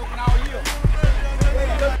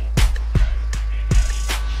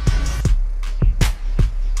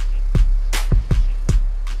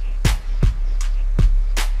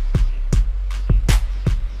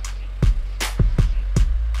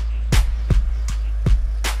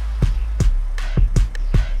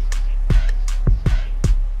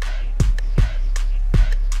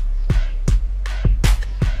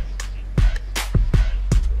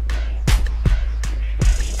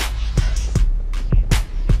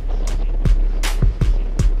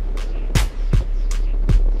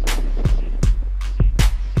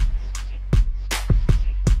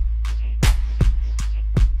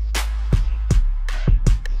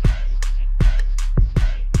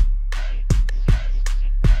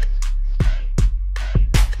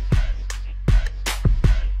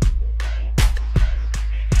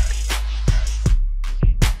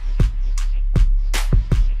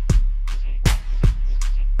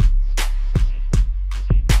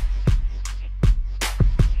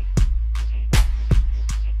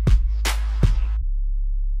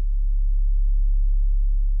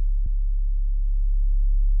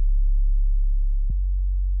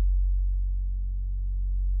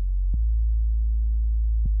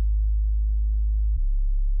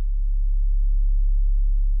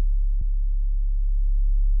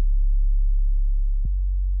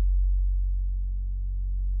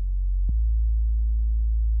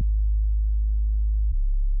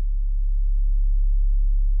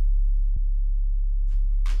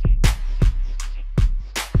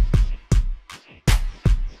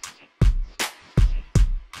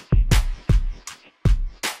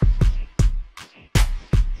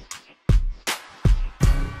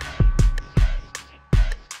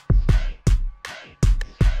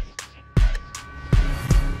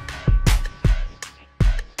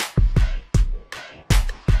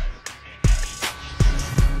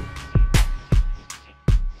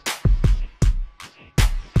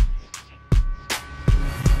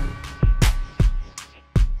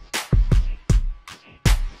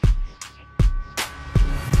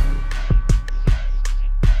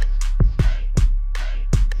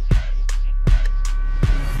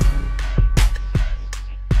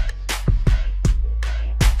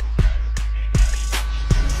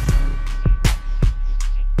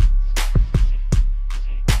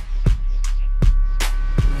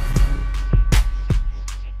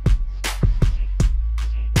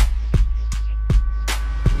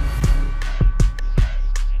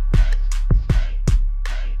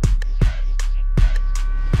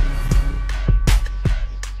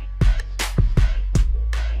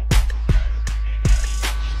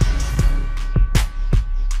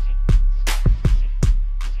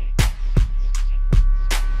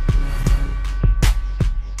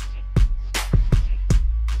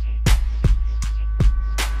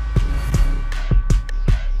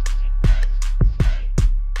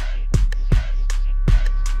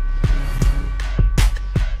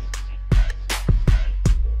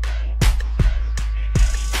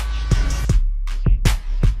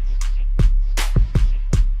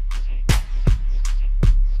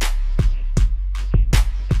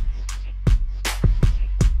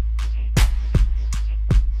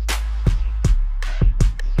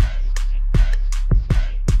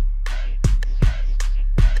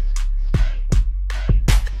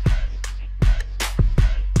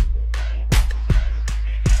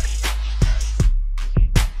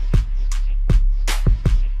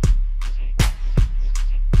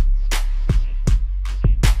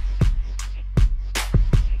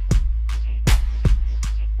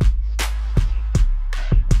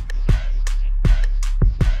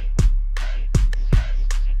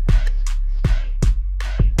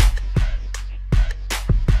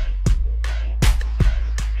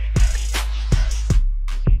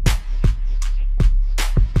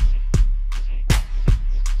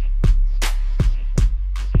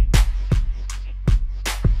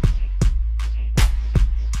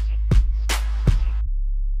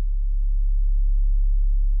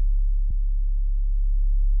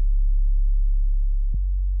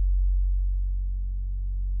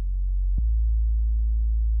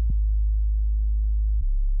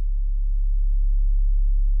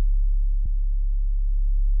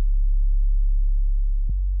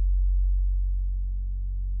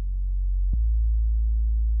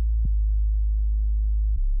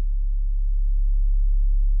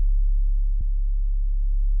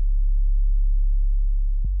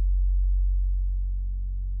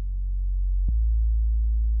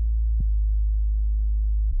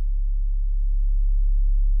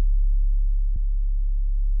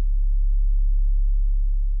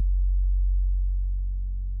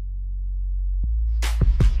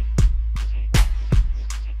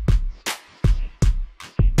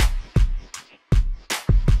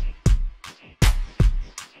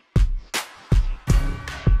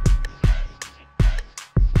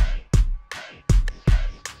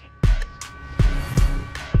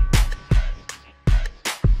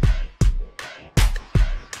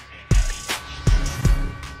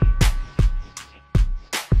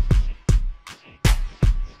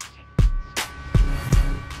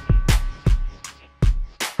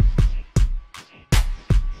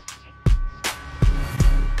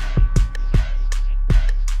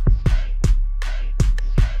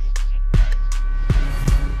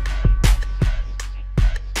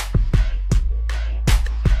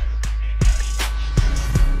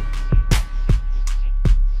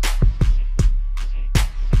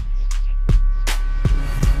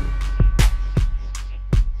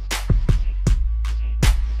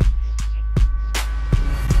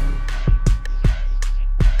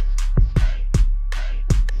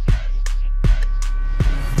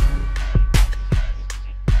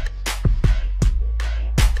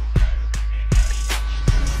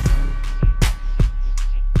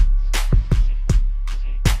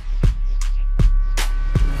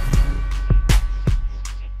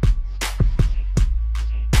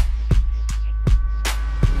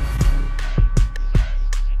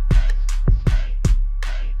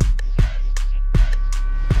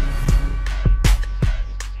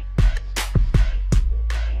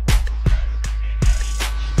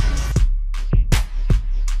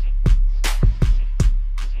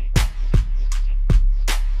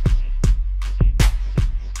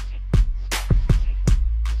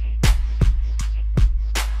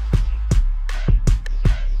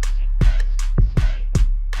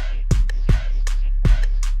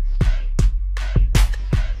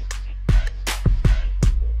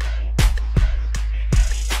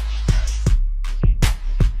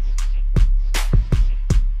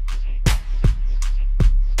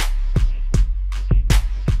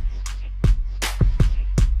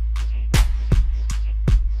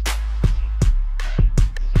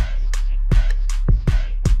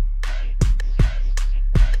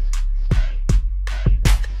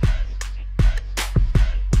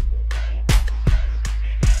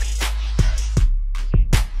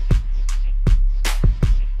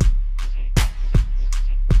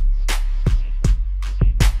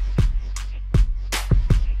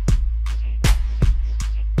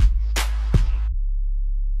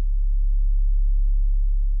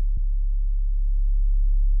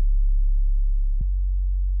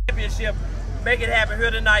 championship. Make it happen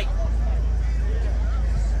here tonight.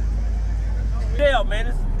 Dale, man,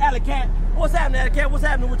 this is Alley Cat. What's happening, Alley Cat? What's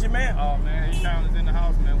happening with you, man? Oh, man, H-Town is in the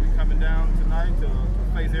house, man. We coming down tonight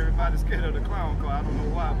to face everybody scared of the clown car. I don't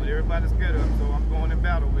know why, but everybody's scared of him, so I'm going in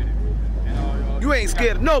battle with it. You ain't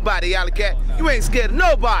scared of nobody, Alley Cat. You ain't scared of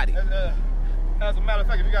nobody. As a matter of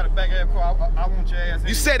fact, if you got a back ass car, I want your ass.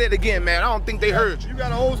 You said it again, man. I don't think they heard you. You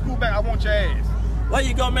got an old school back, I want your ass. There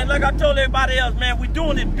you go, man. Like I told everybody else, man, we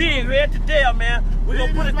doing it big here at the Dale, man. We're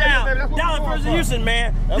going to put it down. Dallas versus Houston,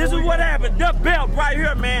 man. This is what happened. The belt right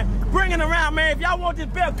here, man. Bring it around, man. If y'all want this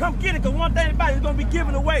belt, come get it, because one thing about it is going to be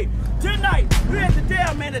given away. Tonight, we're at the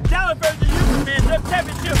Dale, man. The Dallas versus Houston, man. The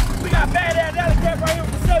championship. We got badass Alley Cat right here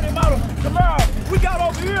with the 70 model Camaro. We got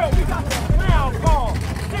over here, we got the clown car.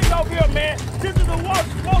 Sitting over here, man. This is the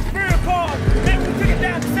most spirit car. Man, we took it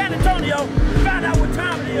down to San Antonio. Find out what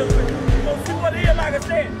time it is. We're going to see what it is, like I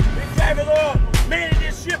said. Big Travis Oil, man, in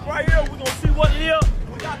this ship right here. We're going to see what it is.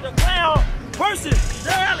 We got the clown versus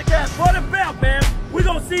the Alley Cat for the belt, man. We're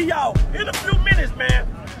going to see y'all in a few minutes, man.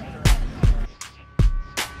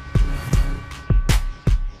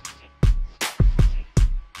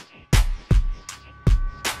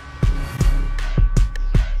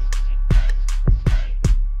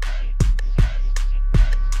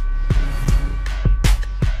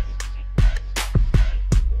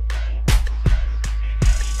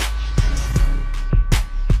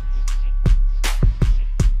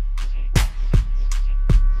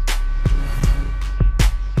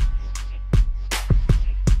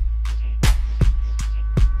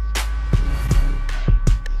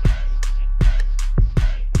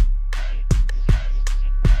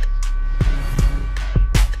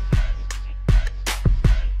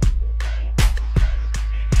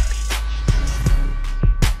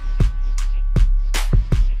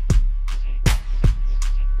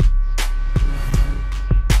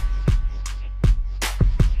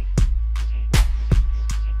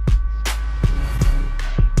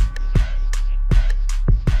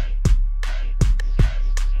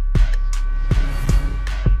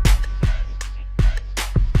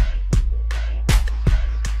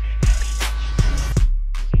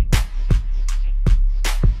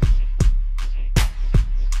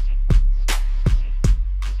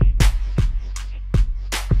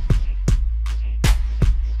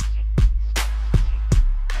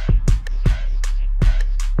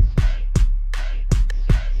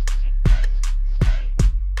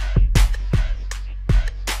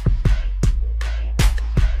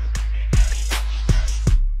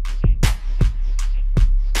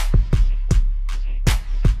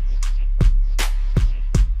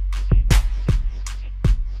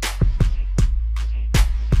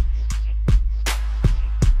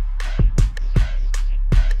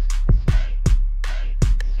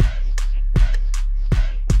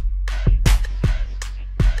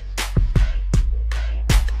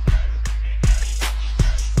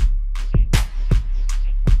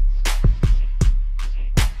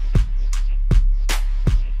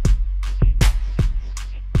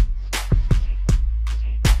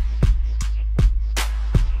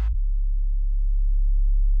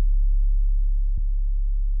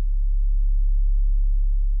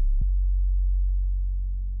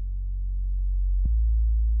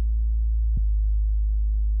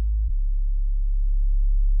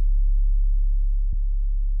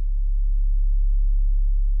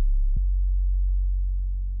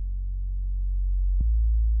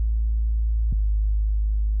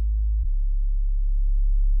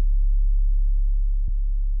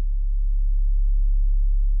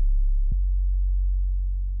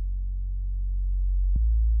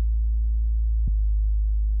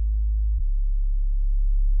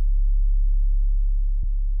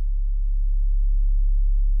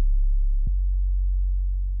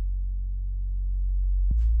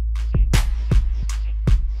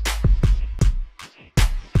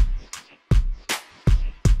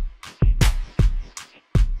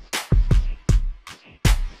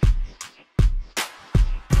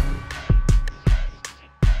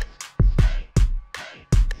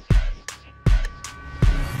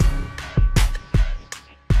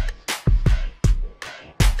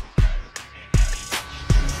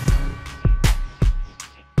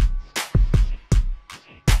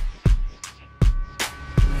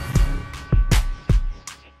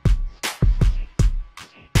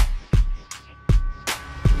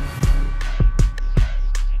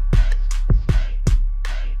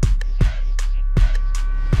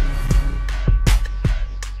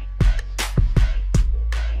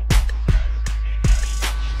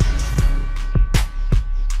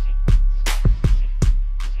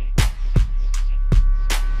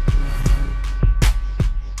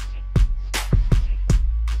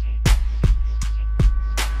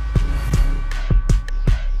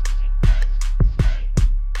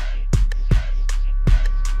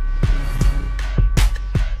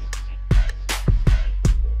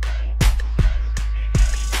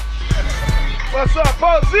 What's up,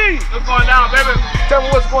 Posey? What's going down, baby? Tell me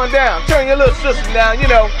what's going down. Turn your little system down, you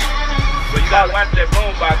know. Well, you gotta watch that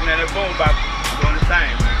boombox, man. That boombox doing the same,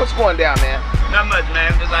 man. What's going down, man? Not much,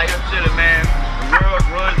 man. Just like you're chilling, man. The world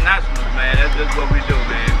runs nationals, man. That's just what we do,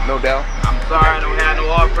 man. No doubt. I'm sorry I don't have no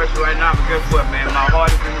oil pressure right now, but guess what, man? My heart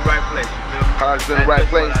is in the right place, you feel me? Heart is in the right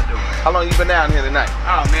place. How long you been down here tonight?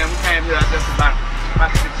 Oh, man, we came here just about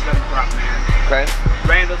 6, 7 o'clock, man. Okay.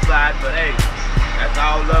 Rain aside, but hey, that's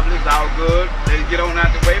all lovely, it's all good. Let's get on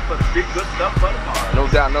out the way for the big good stuff for tomorrow. No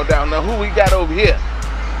doubt, no doubt. Now, who we got over here?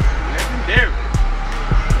 Legendary.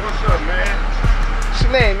 What's up, man? What's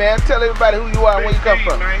your name, man? Tell everybody who you are and where you come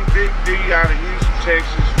from. Man, Big D out of Houston,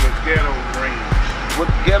 Texas with Ghetto Dreams.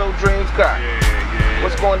 With the Ghetto Dreams car? Yeah.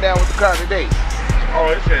 What's going down with the car today?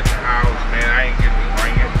 Oh, it's at the house, man. I ain't get to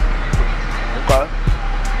bring it. Okay.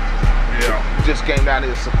 Yeah. You just came down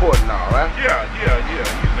here supporting all, right? Yeah. You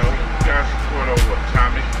know, got support over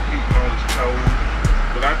Tommy, keeping on his toes.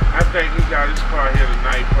 But I think he got his car here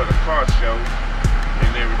tonight for the car show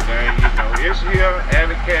and everything. You know, it's here,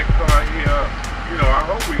 Alley Cat car here. You know, I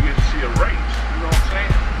hope we get to see a race. You know what I'm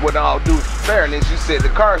saying? With all due fairness, you said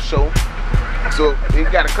the car show. So he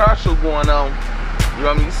got a car show going on. You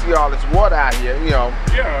know what I mean? You see all this water out here, you know.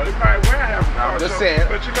 Yeah, they might well have a car show. Just saying.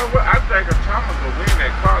 But you know what? I think Thomas will win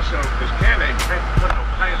that car show because Ken ain't put no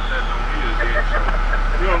plans that on his head. So,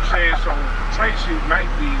 you know what I'm saying? So Tracy might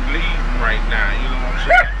be leading right now. You know what I'm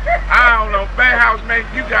saying? I don't know. House, man,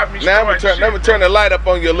 you got me started. Now let me turn the light up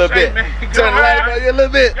on you a little bit. Turn the light up on you a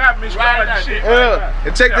little bit. Got me started shit.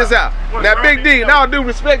 And check this out. Now, Big D, and all due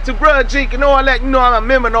respect to Grudge Inc. and all that, you know I'm a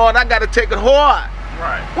member and all, and I got to take it hard.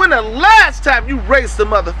 Right. When the last time you raced a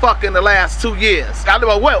motherfucker in the last 2 years? I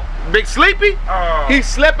know, well, Big Sleepy? He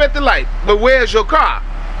slept at the light. But where's your car?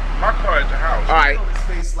 My car at the house. All right.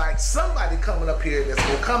 Face like somebody coming up here that's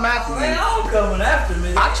gonna come after me. Man, all coming after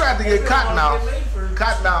me. I tried to get Cottonmouth.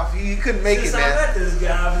 Cottonmouth, he couldn't make it, man. I met this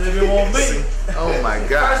guy, but they didn't want me. Oh my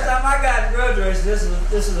God. First time I got in grudge racing,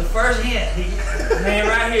 this is the first hint. Man,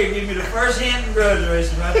 right here, give me the first hint in grudge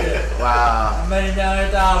racing right there. Wow. I met him down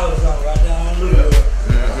at the auto zone, right down on Louisville.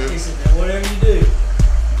 He said, man, whatever you do,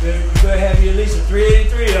 you better have you at least a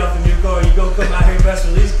 383 off in your car. You gonna come out here and mess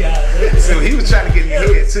with these guys. So he was trying to get in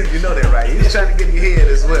your head too. You know that, right? He was trying to get in your head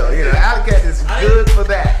as well. You know, Alley Cat is good for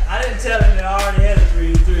that. I didn't tell him that I already had a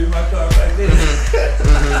 383 in my car back then.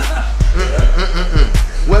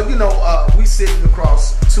 Well, you know, we sitting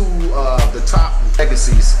across two of the top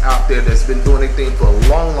legacies out there that's been doing their thing for a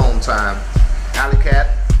long, long time. Alley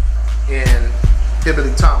Cat and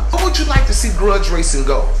Hibbley Thomas. What would you like to see grudge racing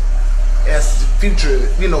go as the future?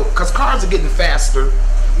 You know, because cars are getting faster.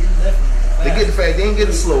 They're getting faster. They ain't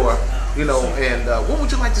getting slower. You know, and what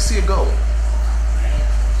would you like to see it go?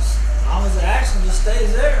 As long as the action just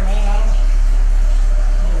stays there, man.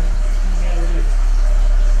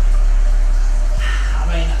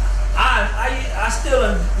 I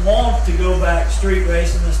still want to go back street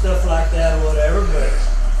racing and stuff like that or whatever, but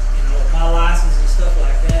you know, with my license and stuff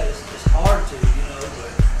like that, it's hard to, you know.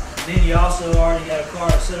 But then you also already got a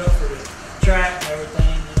car set up for the track and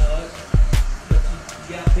everything, you know. But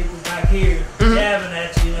you got people back here jabbing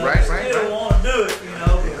at you, you know. Still want to do it, you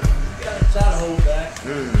know. But you got to try to hold back.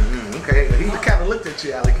 Okay, he kind of looked at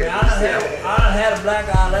you, Alley Cat. I done had a black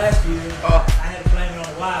eye last year. I had to blame it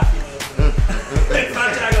on the wife, you know. If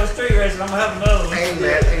I try to go street racing, I'm gonna have another one. Hey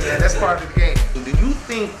man, that's part of the game. Do you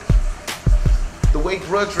think the way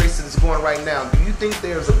grudge racing is going right now, do you think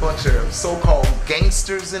there's a bunch of so-called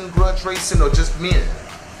gangsters in grudge racing or just men?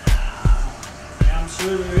 I'm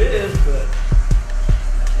sure there is, but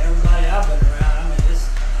everybody I've been around, I mean,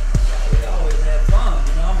 we always had fun,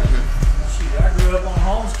 you know. I mean, shoot, I grew up on a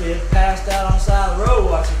homestead, passed out on the side of the road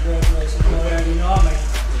watching grudge racing, whatever, you know. I mean,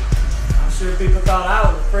 sure people thought I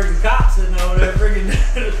was a freaking cop sitting over there freaking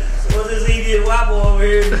what's this idiot white boy over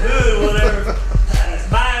here in the hood or whatever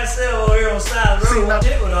by himself over here on the side of the road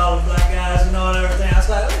watching it with all the black guys, you know, and everything. I was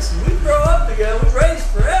like, listen, we grow up together, we raced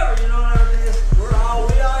forever, you know, and everything.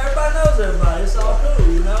 Everybody knows everybody. It's all cool,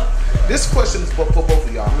 you know. This question is for both of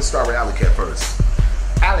y'all. I'm gonna start with Alley Cat first.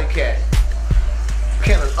 Alley Cat,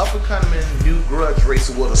 can an up-and-coming new grudge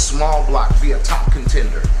racer with a small block be a top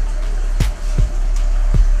contender?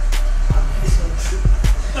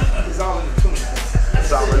 It's all in the tune.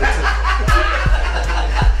 It's all in the tune.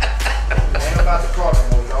 Ain't about the car no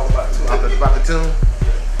more. It's all about the tune. About the tune?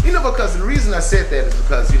 You know, because the reason I said that is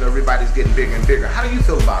because, you know, everybody's getting bigger and bigger. How do you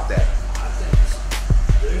feel about that? I think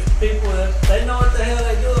there's people that they know what the hell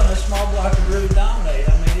they're doing. A small block can really dominate.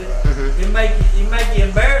 I mean, it make you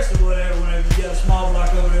embarrassed or whatever whenever you got a small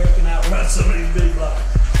block over there that can outrun some of these big blocks.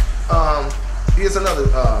 here's another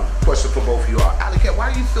question for both of you all. Alley Cat,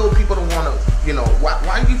 why do you feel people don't want to, you know,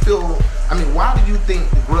 why do you feel, I mean, why do you think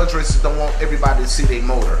the grudge racers don't want everybody to see their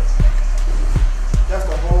motor? That's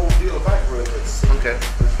the whole deal about grudge racing. Okay.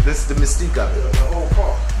 This is the mystique of it. The whole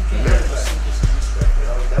car. That's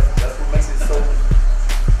what makes it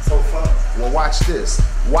so fun. Well, watch this.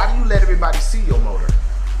 Why do you let everybody see your motor?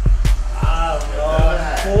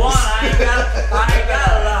 For one, I ain't got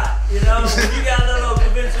a lot. You know, you got a little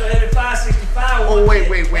conventional headed 565. Oh, wait.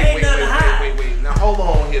 Now hold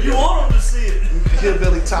on here. You want them to see it. Here,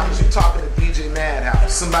 Billy Thomas, you talking to DJ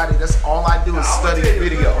Madhouse. Somebody that's all I do is study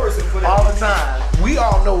video all the time. We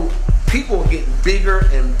all know people are getting bigger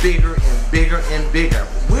and bigger and bigger and bigger.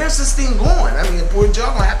 Where's this thing going? I mean, we're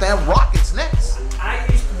y'all gonna have to have rockets next. I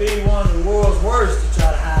used to be one of the world's worst to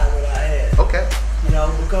try to hide what I had. Okay. You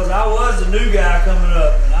know, because I was the new guy coming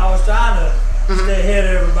up, and I was trying to stay ahead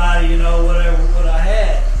of everybody. You know, what I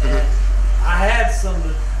had, and I had some of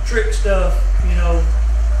the trick stuff. You know,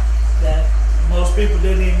 that most people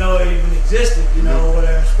didn't even know it even existed. You know,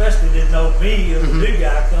 whatever. Especially didn't know me as the new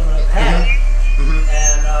guy coming up had it.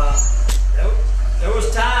 And there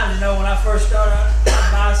was times, you know, when I first started,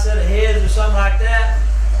 I'd buy a set of heads or something like that.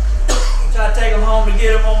 Try to take them home to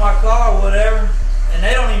get them on my car or whatever, and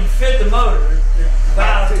they don't even fit the motor. They're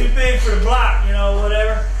about too big for the block, you know,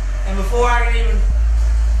 whatever. And before I could even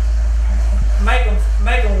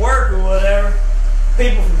make them work or whatever,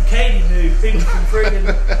 people from Katy knew, people from freaking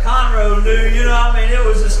Conroe knew, you know what I mean? It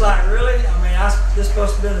was just like, really? I mean, this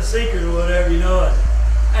supposed to have been a secret or whatever, you know.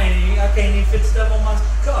 I can't even fit stuff on my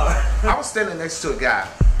car. I was standing next to a guy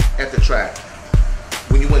at the track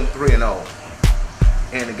when you went 3-0.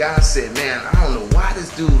 And the guy said, man, I don't know why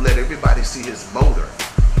this dude let everybody see his motor.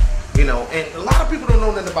 You know, and a lot of people don't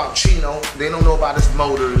know nothing about Chino. They don't know about his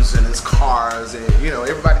motors and his cars. And, you know,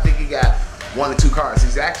 everybody think he got 1 or 2 cars.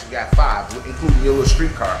 He's actually got 5, including your little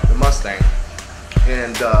street car, the Mustang.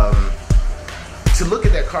 And to look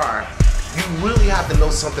at that car, you really have to know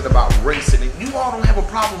something about racing. And you all don't have a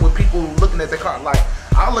problem with people looking at the car. Like,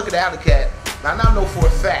 I'll look at Alley Cat, and I know for a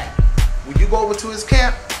fact, when you go over to his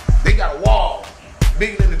camp, they got a wall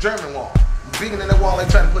bigger than the German wall. Bigger than the wall they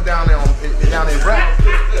trying to put down there in Brown.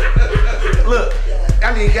 Look,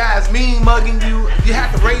 I mean, guys, mean mugging you. You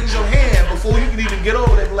have to raise your hand before you can even get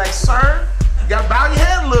over there. Be like, sir, you gotta bow your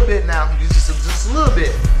head a little bit now. You just a little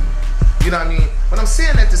bit. You know what I mean? But I'm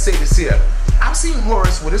saying that to say this here. I've seen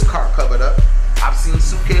Horace with his car covered up. I've seen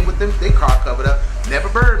Suke with their car covered up. Never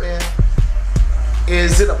Birdman.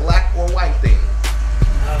 Is it a black or white thing?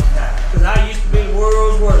 Because I used to be the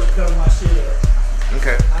world's worst to cover my shit up.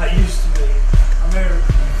 Okay. I used to be. I remember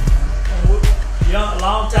a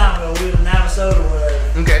long time ago, we was in Navasota or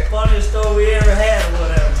whatever. Okay. Funniest store we ever had or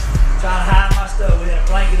whatever. Trying to hide my stuff. We had a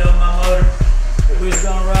blanket over my motor. We was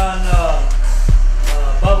going to run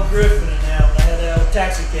Bubba Griffin and them. They had that old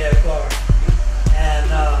taxi cab car.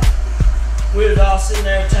 And we was all sitting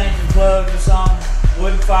there changing plugs or something.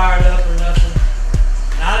 Wasn't fired up or nothing.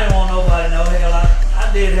 And I didn't want nobody to know. Hell,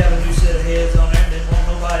 I did have a new set of heads on there. Didn't want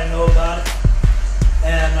nobody to know about it.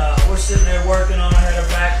 And we're sitting there working on it, had our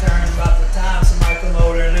back turned. About the time somebody come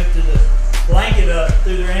over there and lifted the blanket up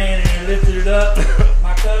through their hand and they lifted it up.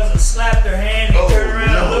 My cousin slapped their hand, he turned around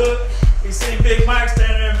and looked. He seen Big Mike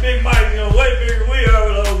standing there, and Big Mike, you know, way bigger than we are.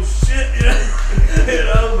 We're like, oh shit, you know.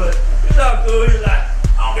 But it's all cool. He's like,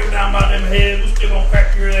 I don't give a damn about them heads. We're still gonna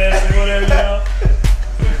crack your ass or whatever, you know.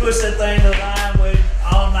 We pushed that thing to the line, waited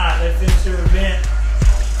all night. They finished their event.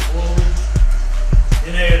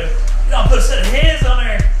 Then they had put a set of heads on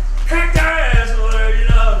there, crack their ass or whatever, you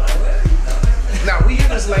know. Like, well, now, we hear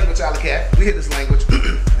this language, Alley Cat. We hear this language,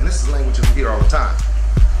 and this is language we hear all the time.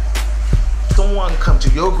 Someone come to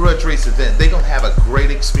your grudge race event, they're going to have a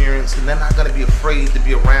great experience, and they're not going to be afraid to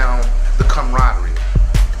be around the camaraderie.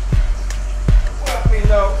 Well, I mean,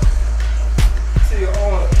 no. See, the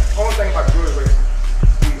only thing about grudge racing,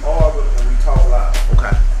 we argue and we talk loud.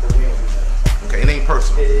 Okay. But we don't do that. Okay, it ain't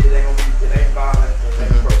personal. It ain't violent, it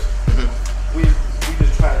ain't personal. We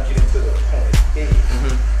just trying to get into the opponent's head. You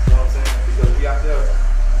know what I'm saying? Because we out there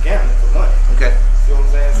gambling for money. Okay. You know what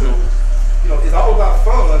I'm saying? So, you know, it's all about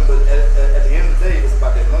fun, but at the end of the day, it's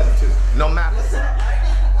about that money too. No matter.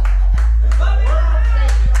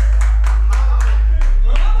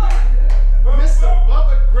 Mr.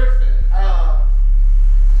 Bubba Griffin, I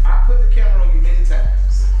put the camera on you many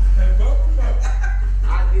times. I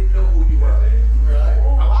didn't know who you were.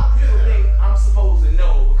 A lot of people think I'm supposed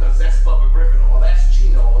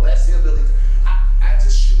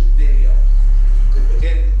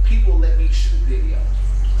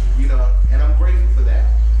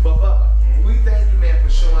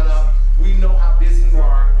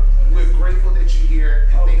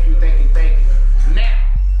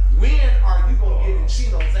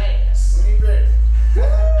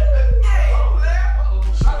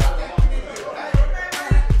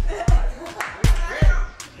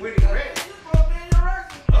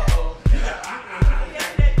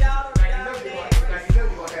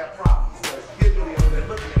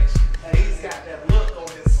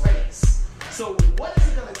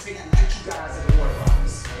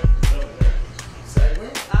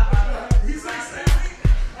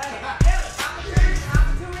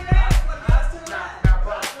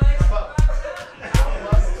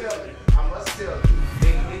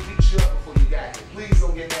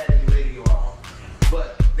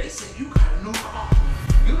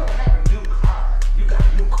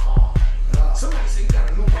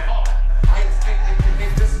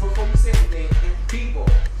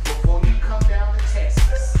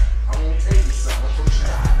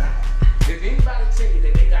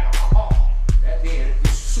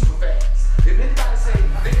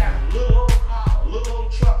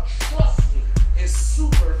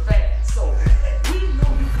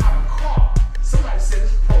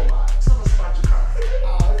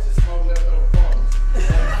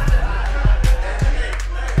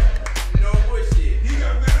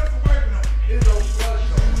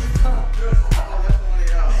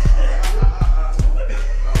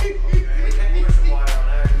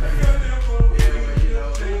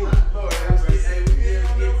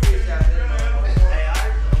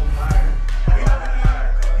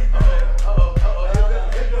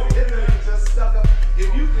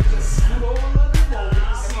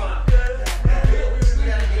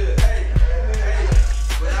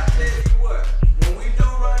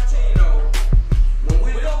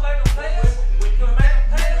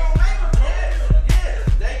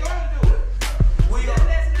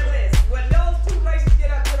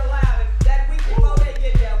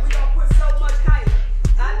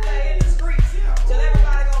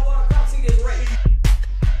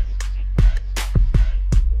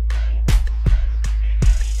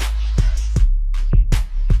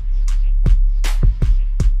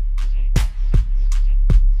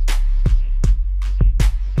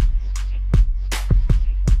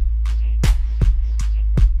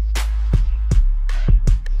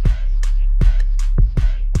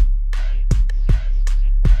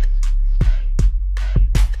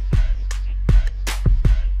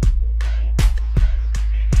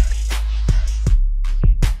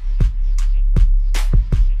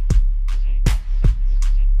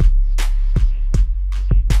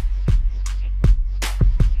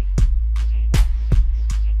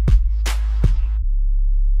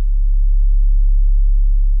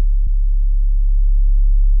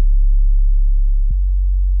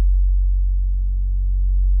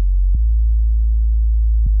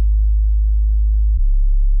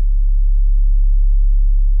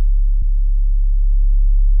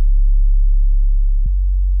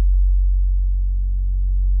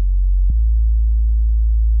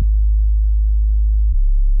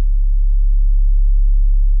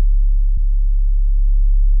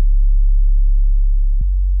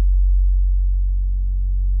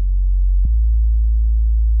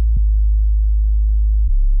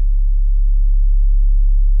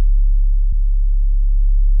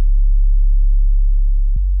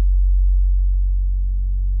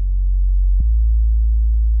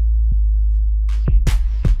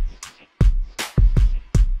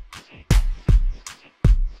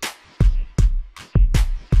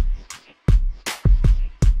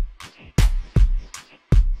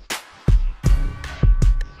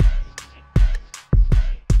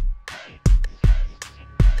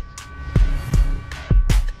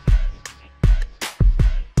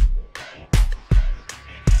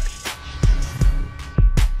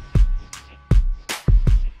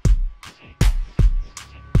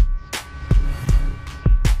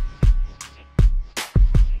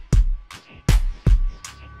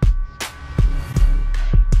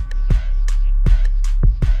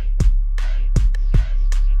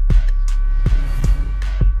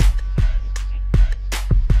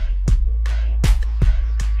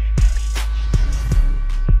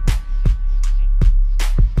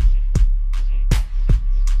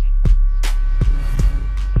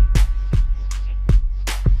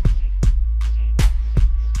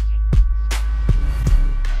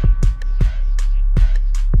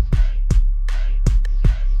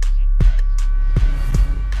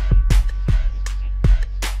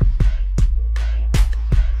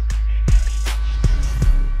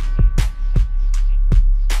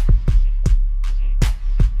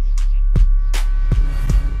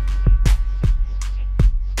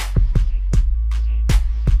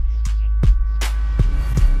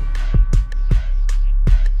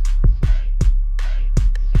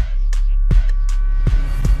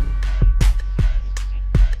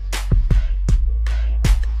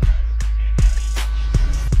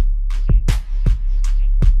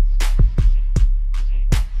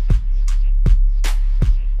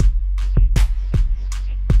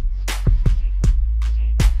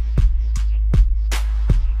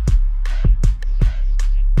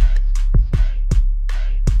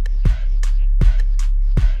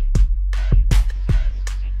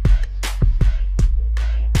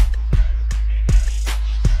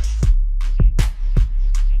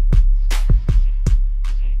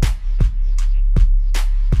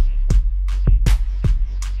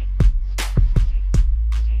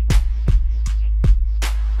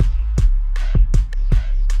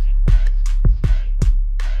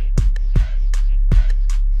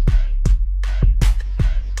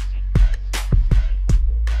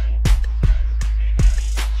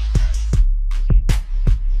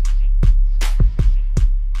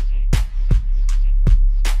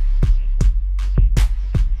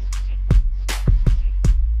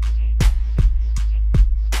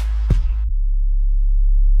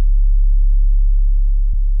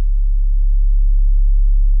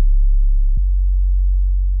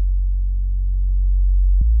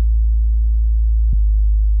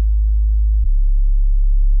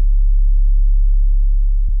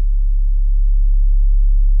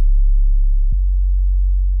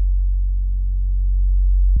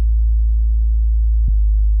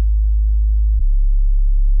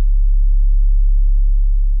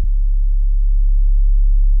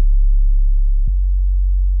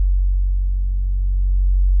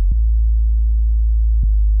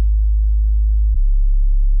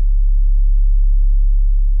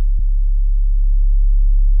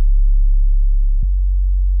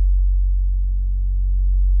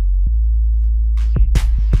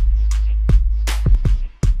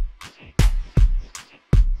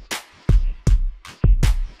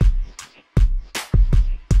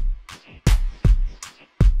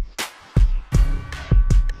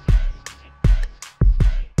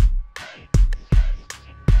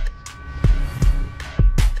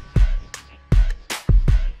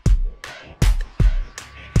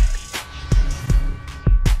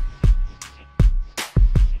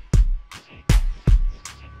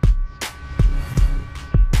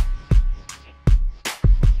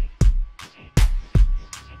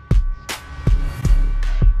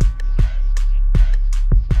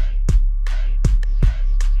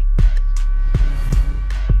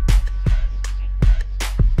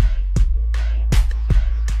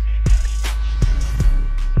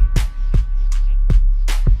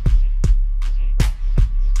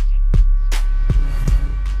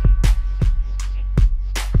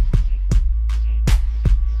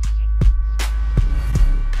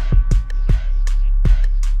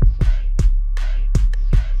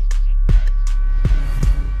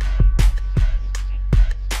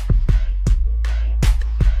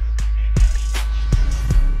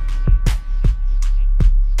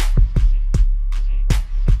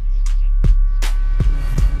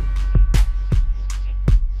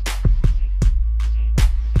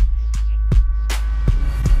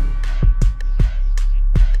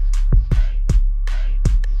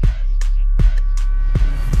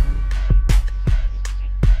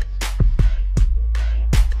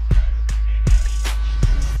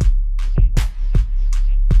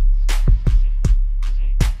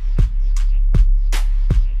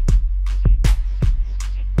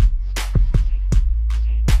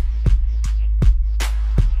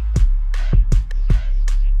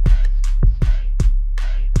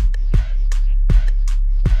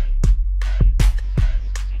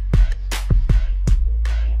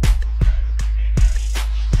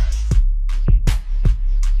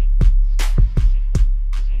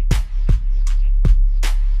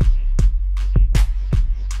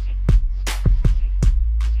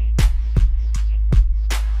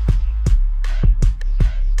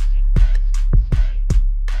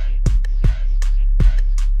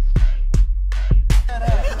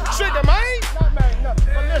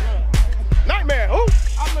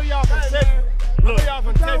Look, y'all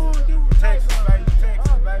from Texas. Texas, baby.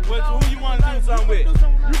 Texas, baby. Who you want to do something with?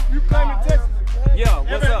 You claiming Texas? Yeah,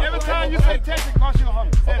 what's up? Every time you say Texas, cost you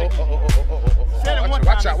 $100. Say it again. Say it one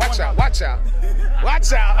time. Watch out.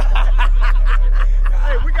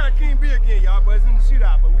 Hey, we got King B again, y'all, but it's in the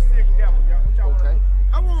shootout, but we still can gamble, y'all. What y'all want?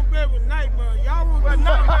 I want to bet with Nightmare. Y'all want to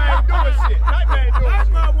Nightmare ain't doing shit. Nightmare ain't doing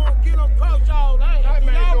shit. Nightmare won't get on coach all day.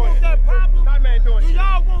 Nightmare ain't Y'all doing want that problem? Nightmare ain't doing Do shit.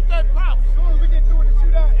 y'all want that problem? As soon as we get through the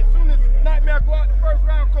shootout, as soon as Nightmare go out the first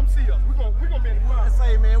round, come see us. We gonna be in the final.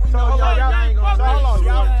 Say, man, we know y'all ain't gonna so hold on,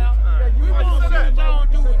 y'all. We won't see what y'all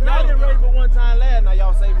do with Y'all didn't race but one time last night.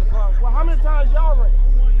 Y'all saving the car. Well, how many times y'all race?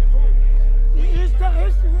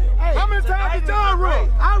 How many times did y'all race?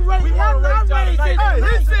 I raced this Hey, night.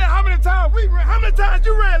 he said how many times we ran. How many times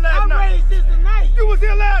you ran last night? I raced this tonight. You was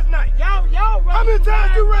here last night. Y'all raced. How many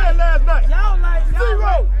times you ran last night?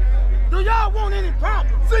 Zero. Do y'all want any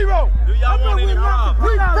problems? Zero. Do y'all want any problems?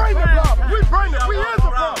 We bring the problem. We bring it. We is the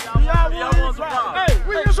problem. Do y'all want some problems? Hey,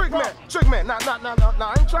 we is the problem. Trick man. Nah,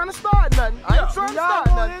 I ain't trying to start nothing. I ain't trying to start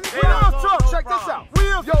nothing. We is trouble. Check this out. We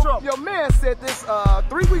is trouble. Your man said this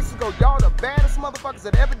 3 weeks ago. Y'all the baddest motherfuckers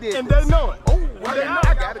that ever did And this. they know it. Oh, they know.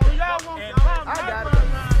 I got it. Do y'all want some problems? I got it.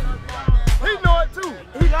 He know it too.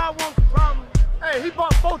 Do y'all want some problems? Hey, he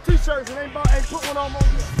bought 4 t-shirts and ain't put one on yet.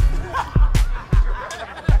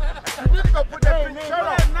 You need to go put that big shirt on.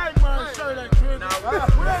 That Nightmare shirt that Chris.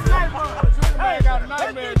 Where that Nightmare shirt? Hey, got a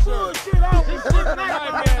Nightmare shirt. Bullshit off. This shit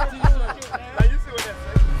Nightmare t-shirt. Now you see what that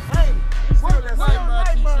say? Hey, You see what that say?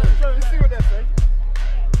 You see what that say?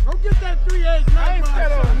 go get that 3/8 Nightmare. I ain't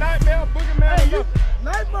said on a Nightmare, Boogeyman. Hey,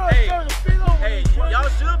 Nightmare shirt to fit on. Hey, y'all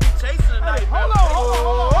should be chasing a Nightmare. Hold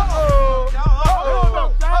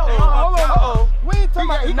on. We ain't talking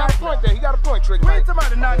about He got a point there. He got a point, Trick. We ain't talking about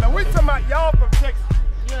the Nightmare. We talking about y'all from Texas.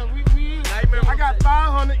 Yeah, we I got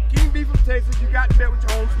 500. King B from Texas. You got to bet with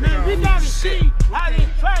your own spin. Man, we gotta see how this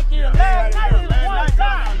track is. Last night it was one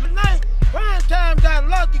side. Tonight, prime time got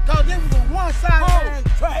lucky because it was a one-sided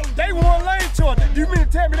track. They won lane choice. Do you mean to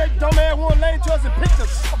tell me that dumb ass won lane choice and picked the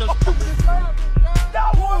stupidest lane?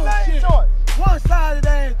 Y'all won lane choice. One-sided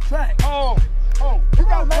ass track. Oh. You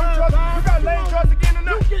got lane choice. You got lane choice again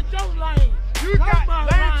tonight. You get your lane. You got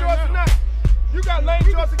lane choice tonight. You got lane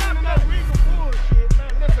choice again tonight.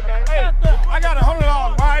 Listen, man. Hey, I got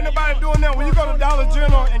 $100. Why ain't nobody doing that? When you go to Dollar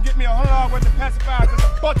General and get me $100 worth of pacifiers, it's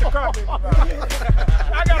a bunch of crap.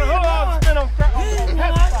 I got $100 to spend on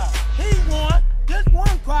pacifiers. He won. This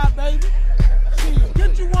one cry, baby.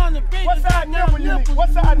 Get you one of the biggest. What side nipple you need? What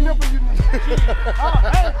side nipple you need?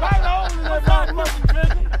 Hey, right on in that motherfucking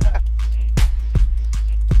nigga.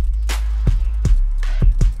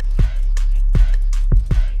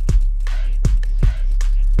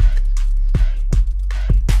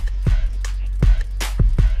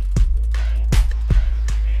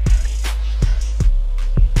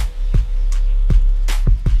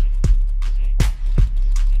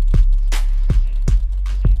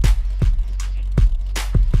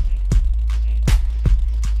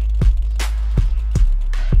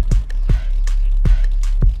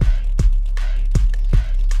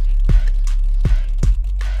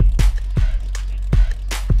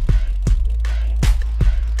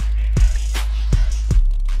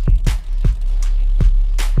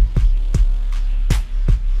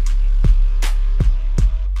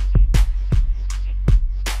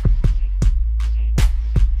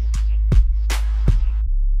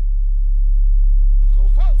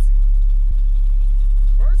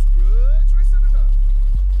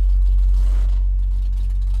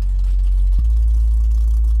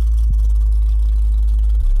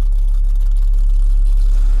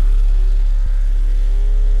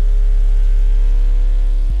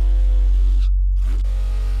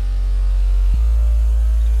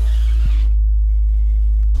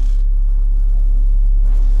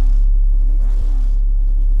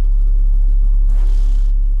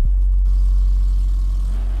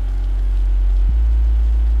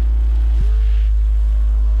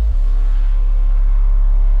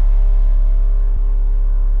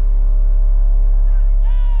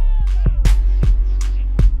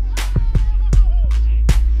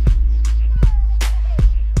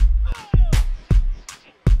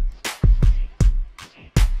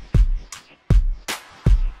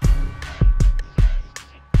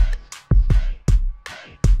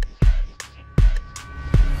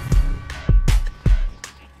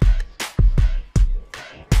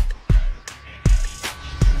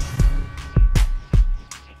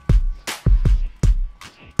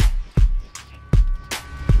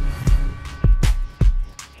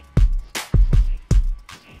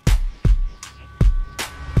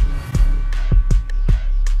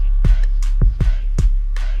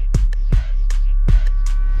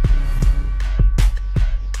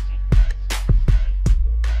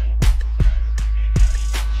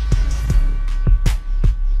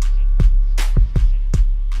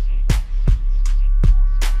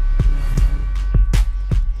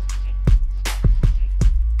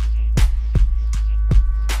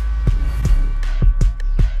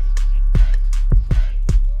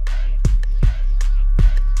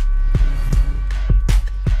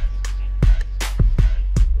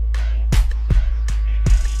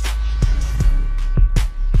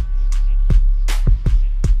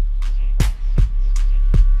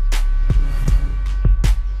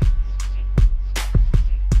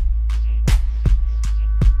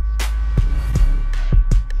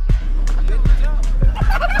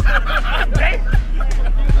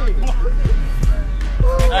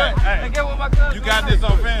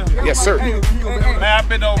 Yes, sir. Man, I've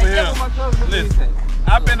been over here. Listen,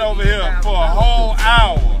 I've been over here for a whole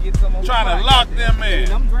hour trying to lock them in.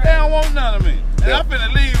 They don't want none of me. And I'm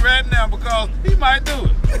finna leave right now because he might do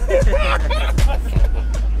it.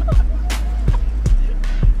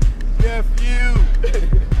 F you.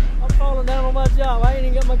 I'm falling down on my job. I ain't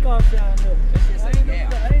even got my car shined up. I ain't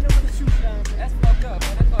never the shoe shine. That's fucked up,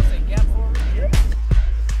 man. That's gonna say gap for a reason.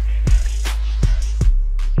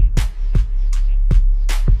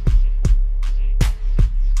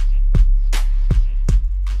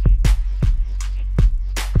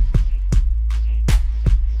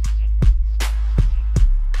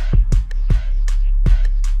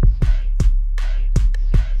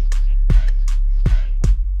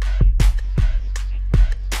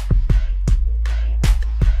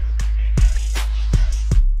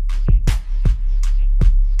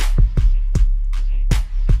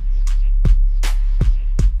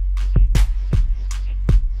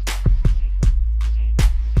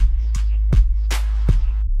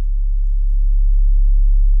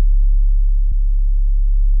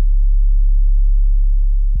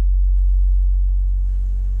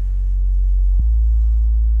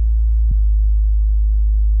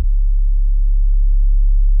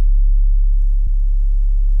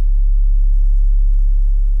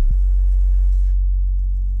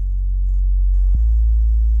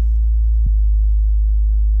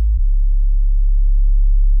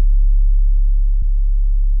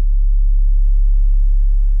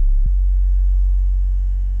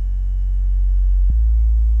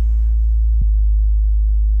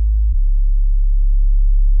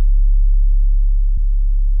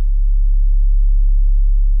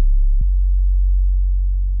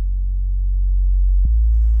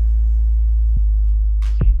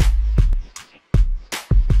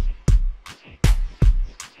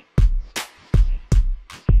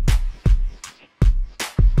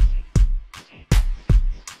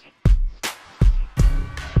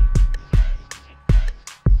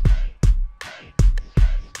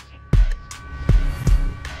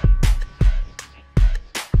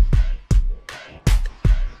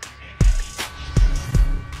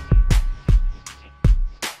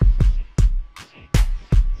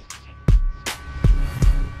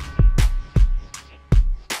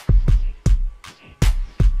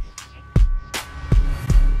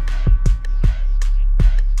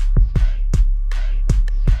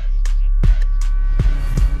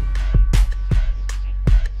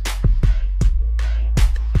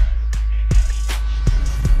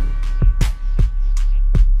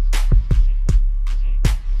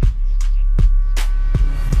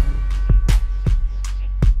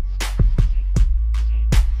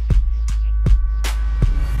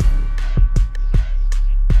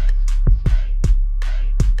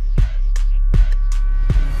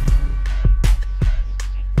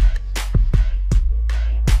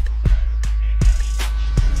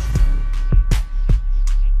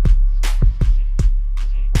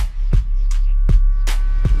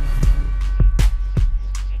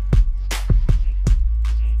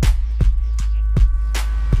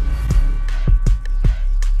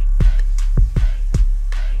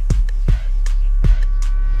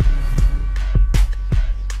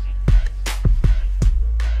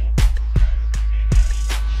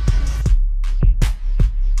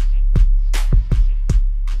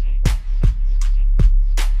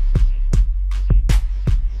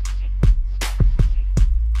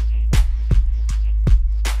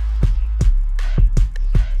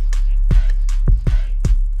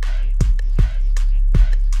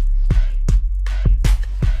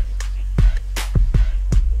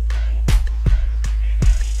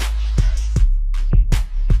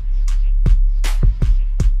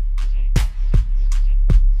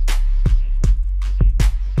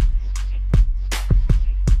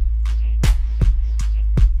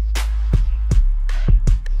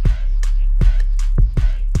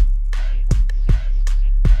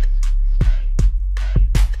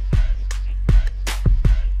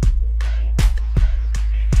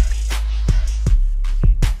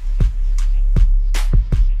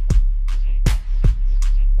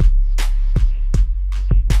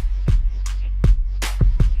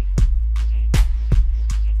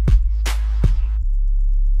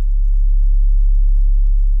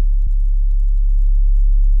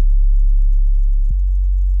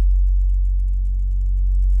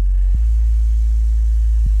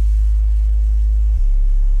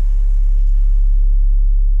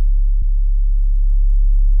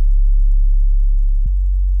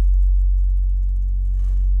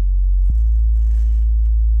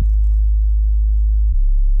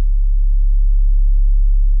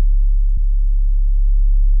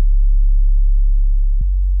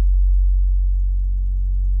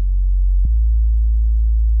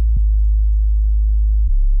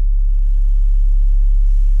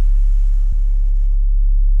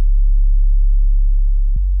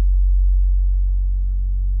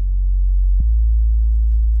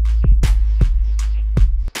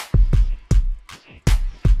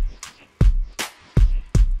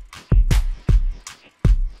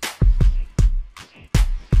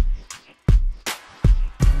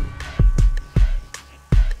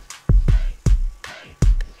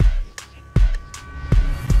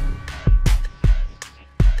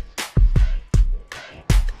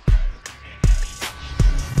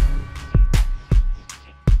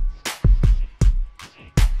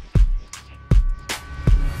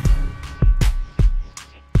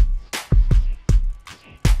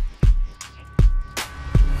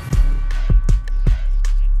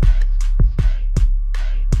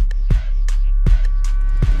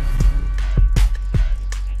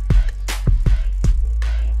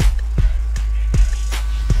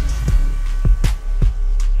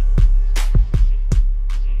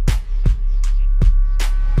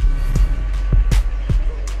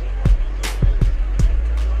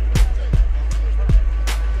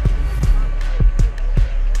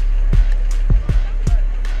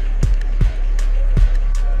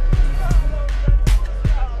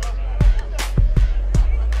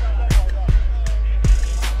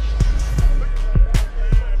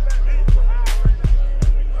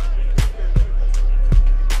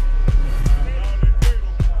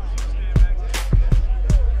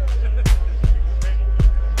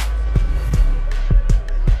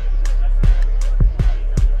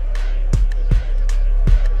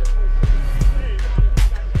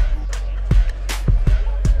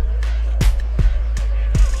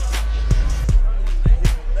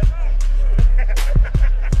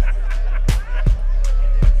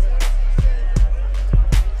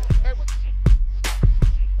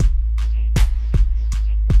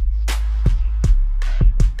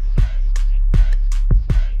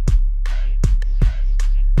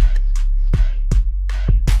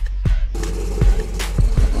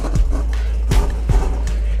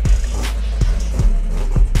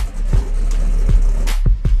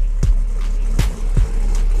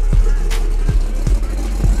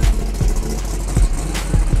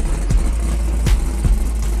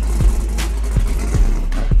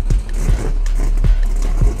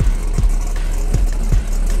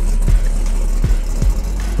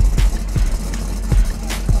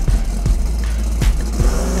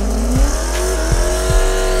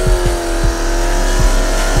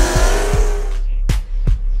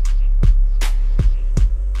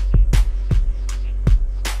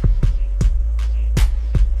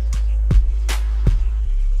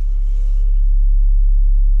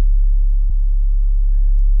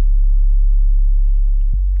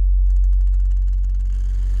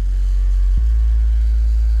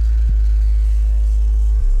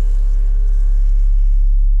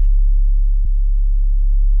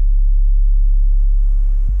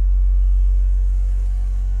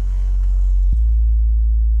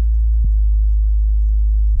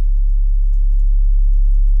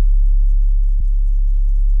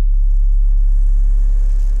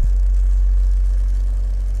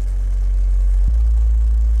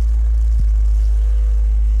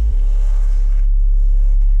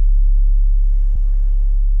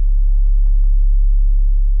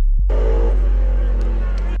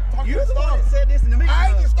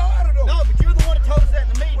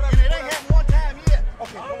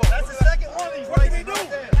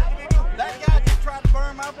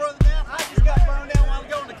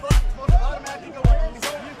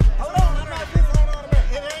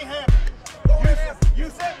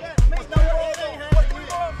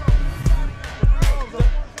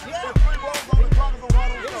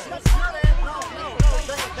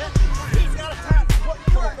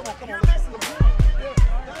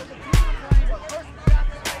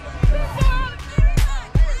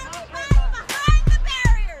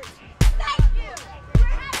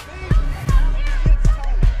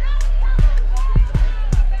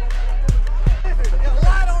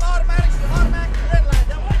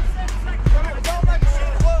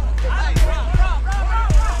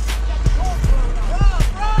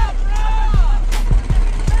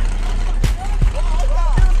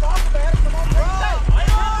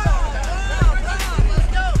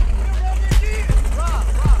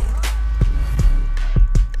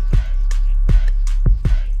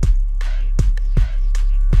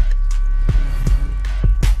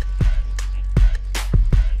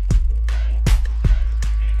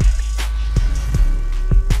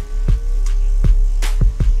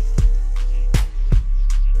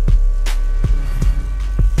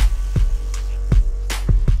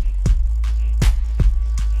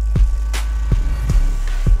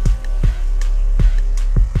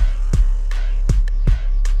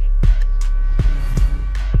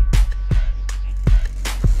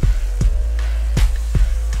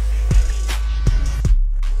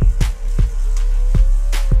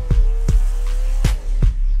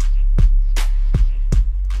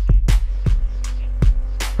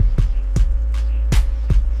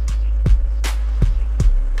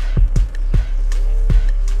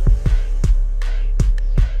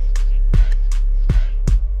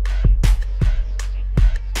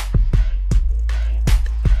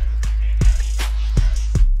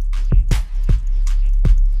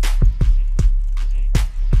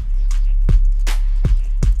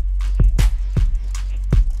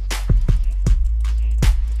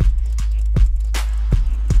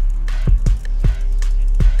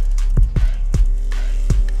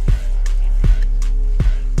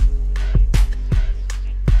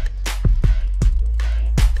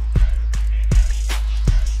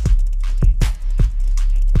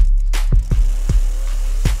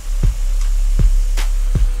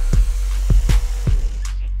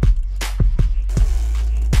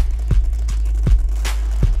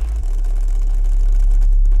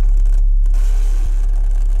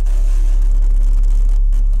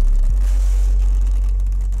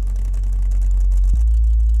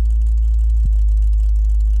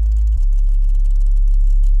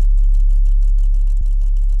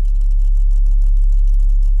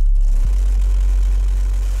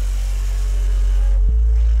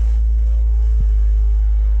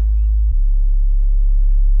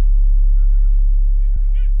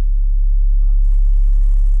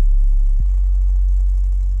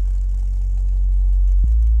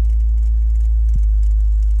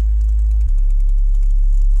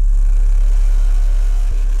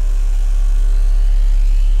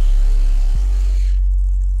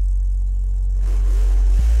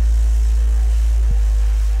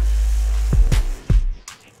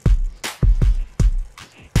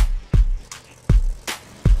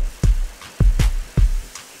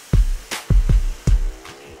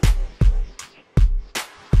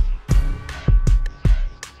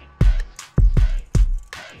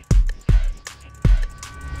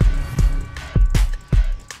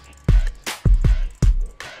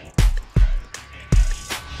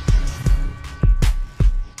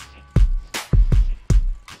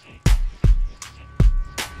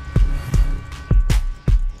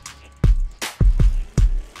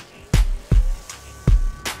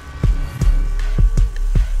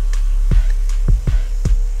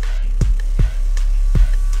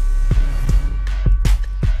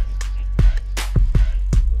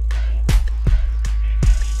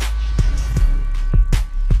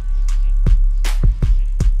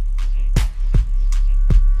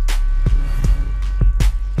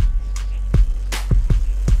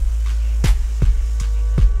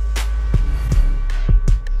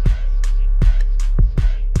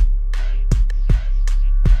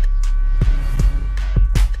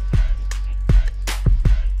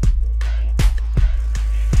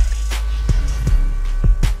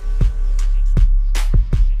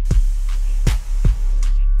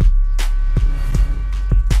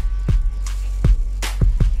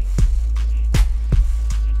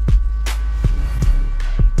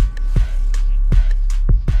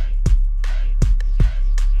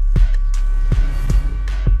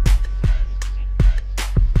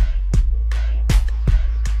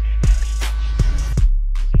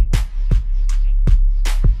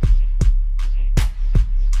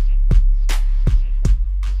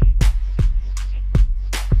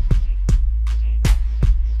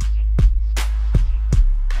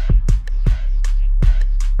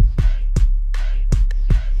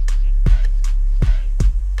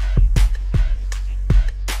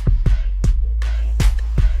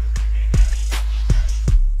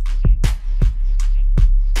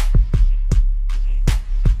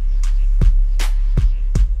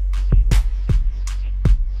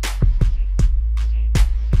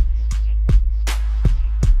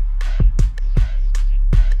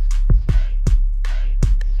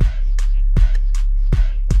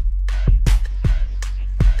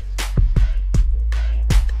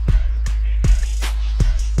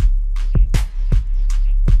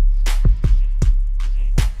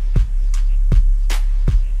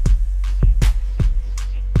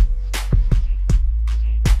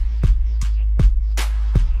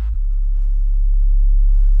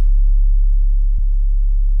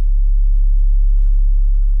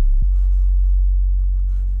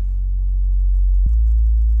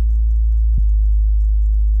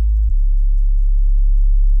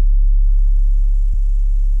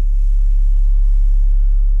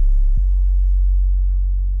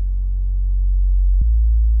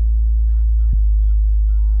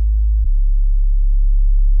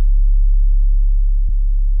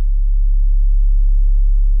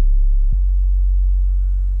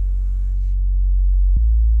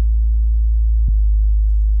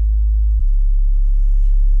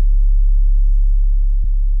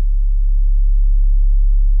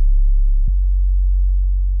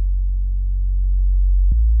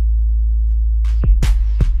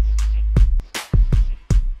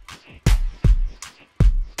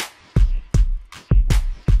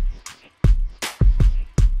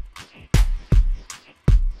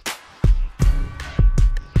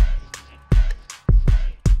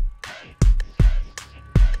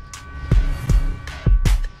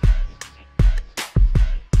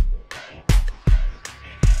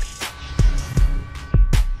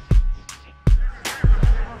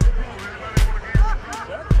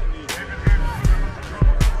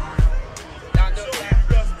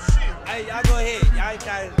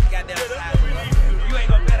 out his goddamn side. You ain't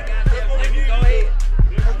gonna bet a goddamn nigga. Go ahead.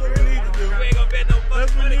 That's what we need to do. You ain't gonna bet no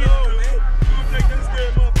fucking money. Go on, man. You can take that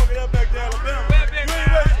scared motherfucker out back to Alabama. You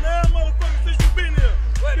ain't raised now, motherfucker, since you been here.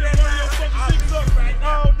 Been running your fucking dick sucker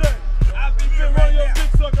all day. Been running your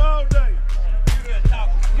dick sucker all day.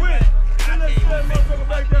 Quit. Send that scared motherfucker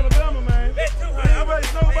back to Alabama, man. He ain't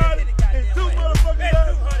raised nobody in 2 motherfucking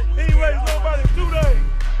days. He ain't raised nobody in 2 days.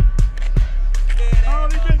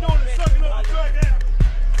 All he been doing is sucking up the track out.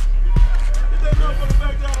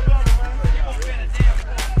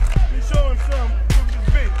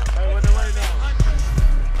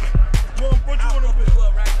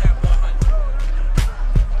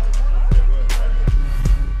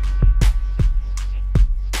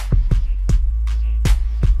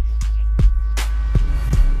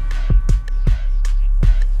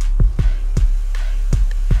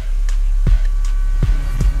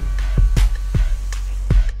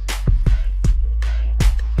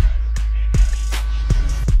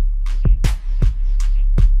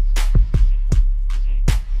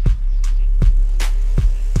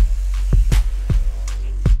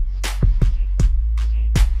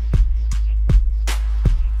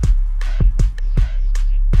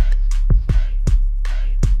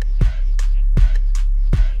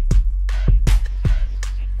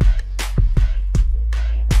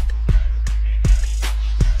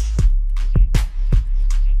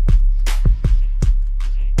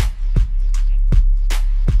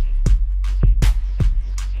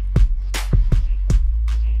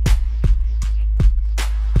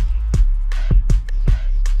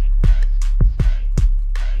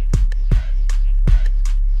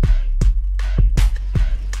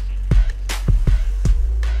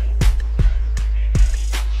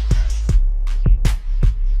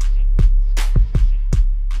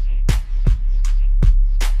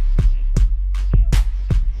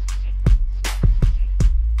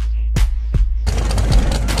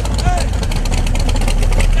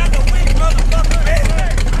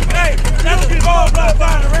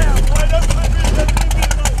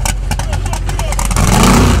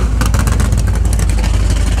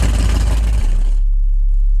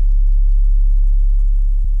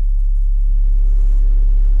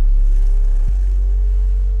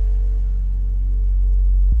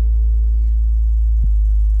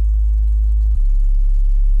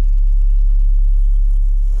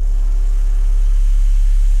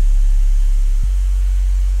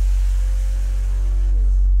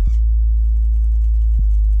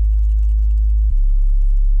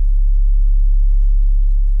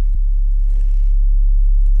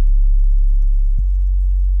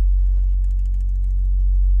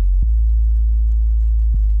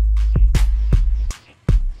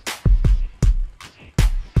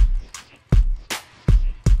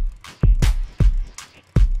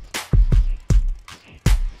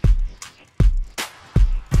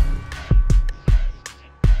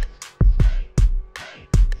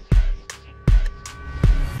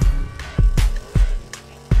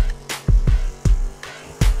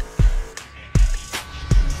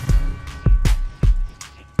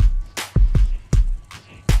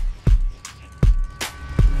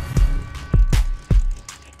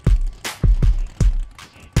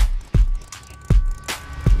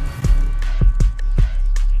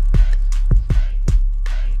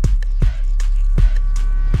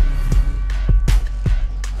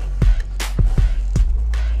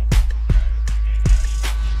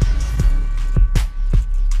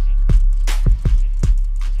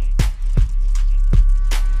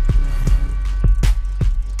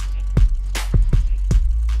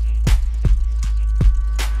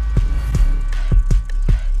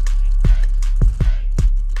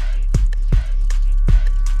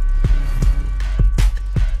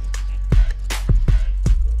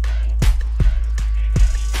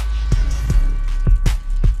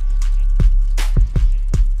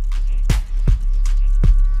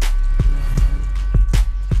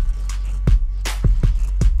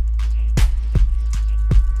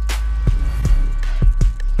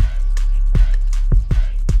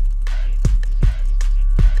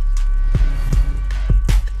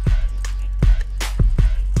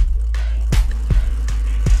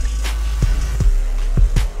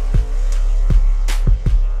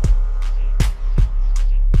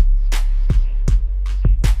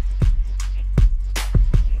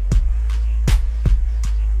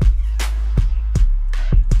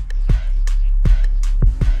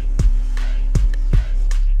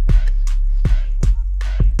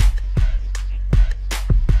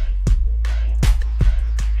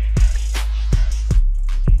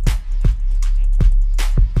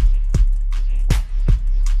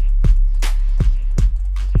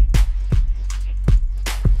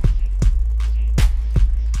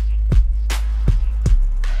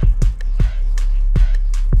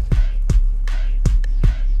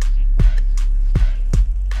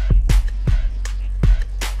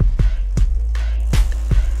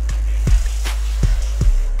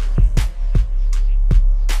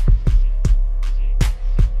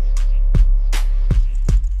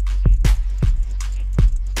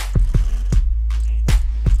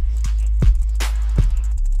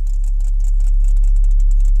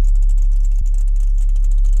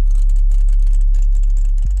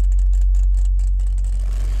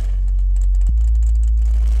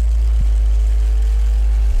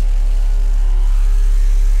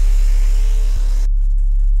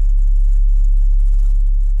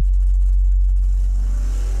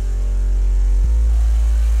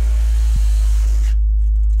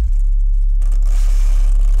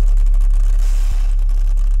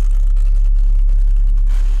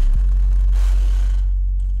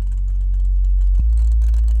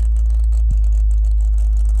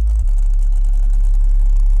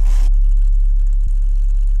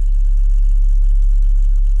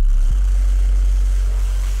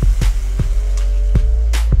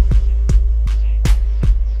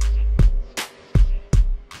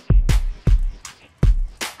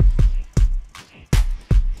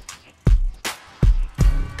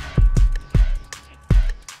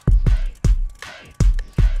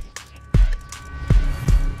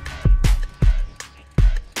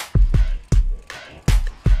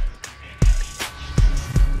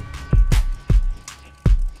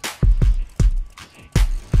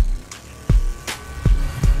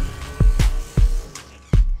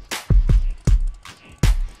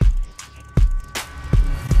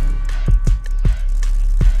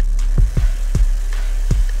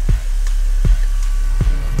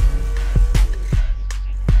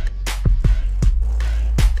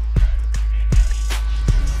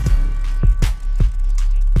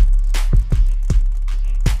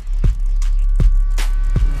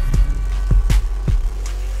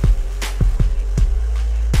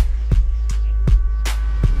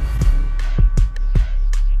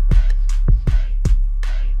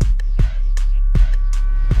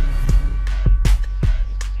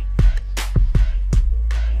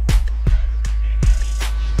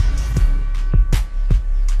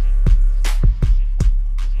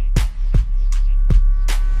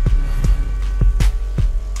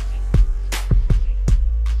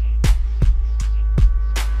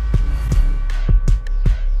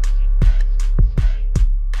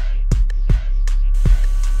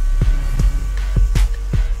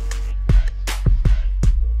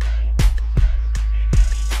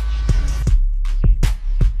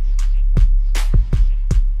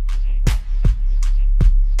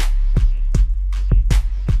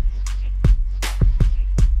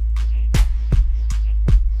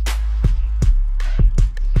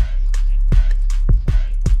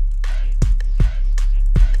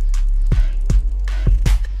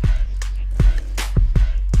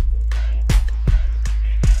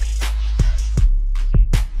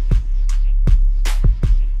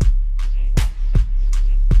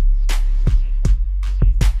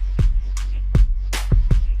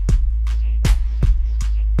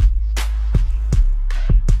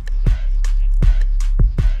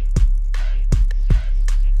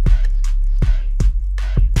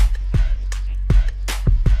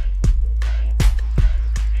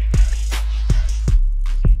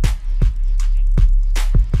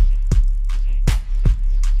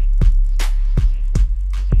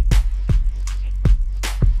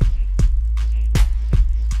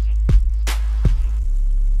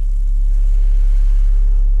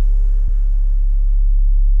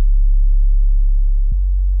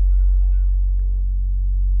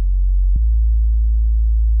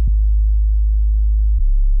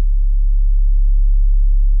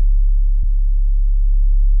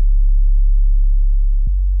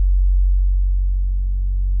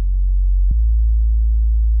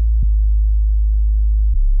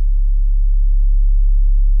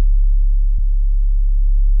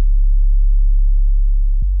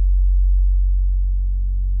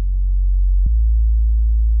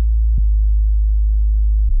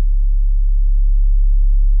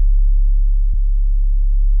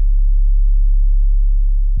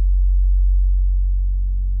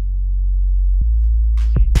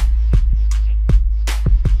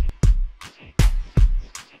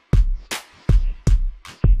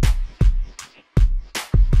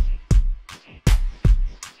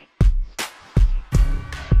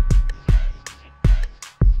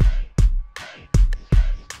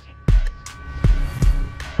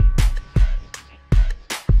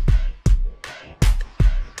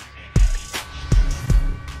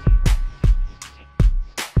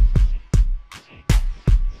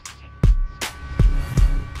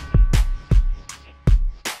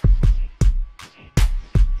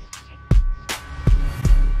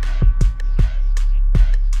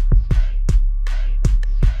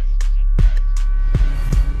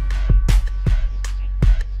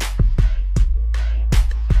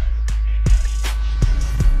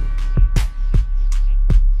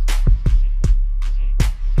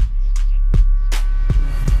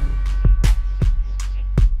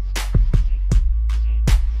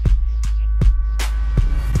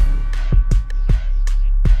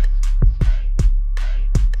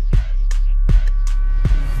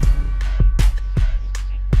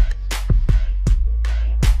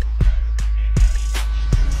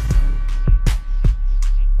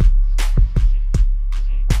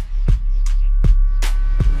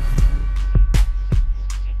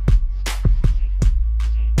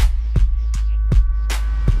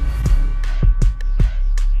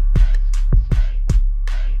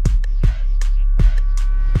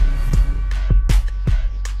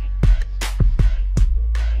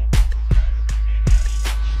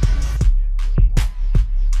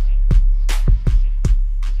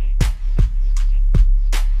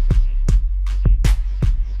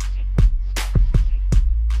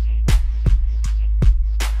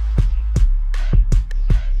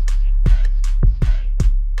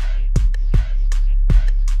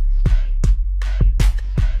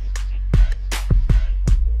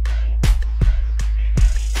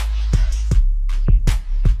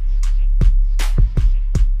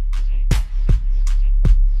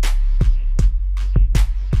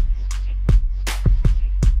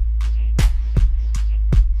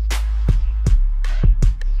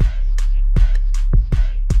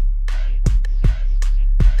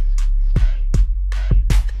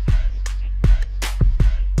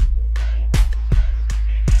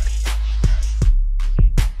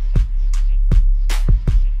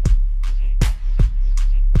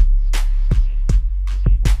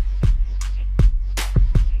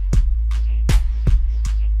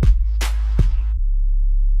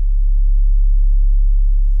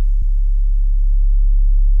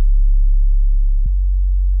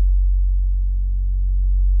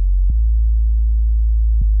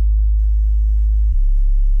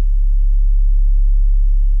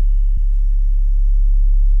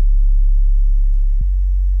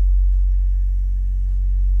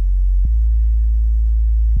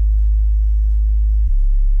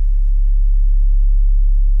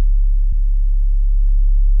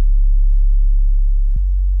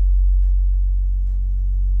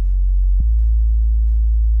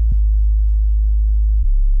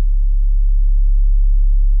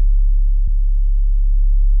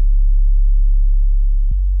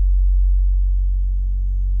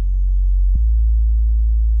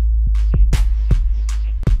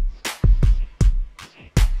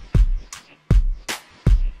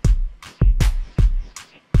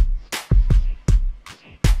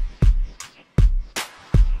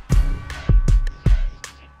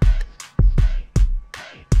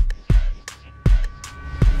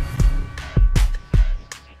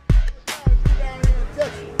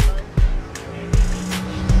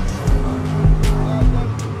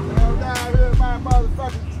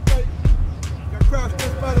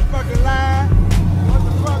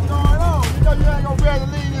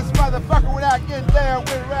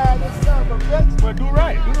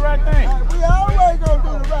 thing. We always gonna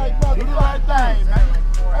do the right thing, man.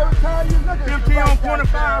 Every time you look at 15 on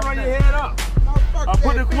 25, run your head up. I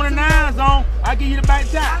put the 29s on, I give you the back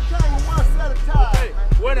tire. I'm trying with one set of tires. Okay,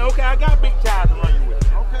 well, okay, I got big tires to run you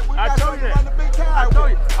with. Okay, we I got told you to run the big tire. I told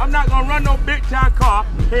you, I'm not gonna run no big tire car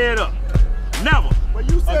head up. Never. But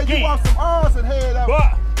you said you want some R's and head up.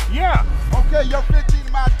 But, yeah. Okay, your 15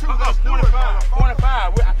 to my 2. Let's do it,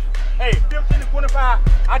 25. Hey, 15 to 25,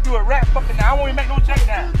 I do a rap fucking now. I won't even make no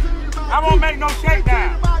shakedown. I won't make no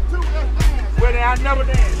shakedown. Well, then I never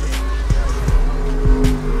dance.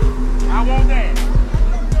 I won't dance.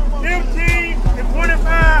 15 to 25,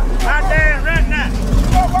 I dance right now. I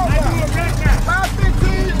do it right now. My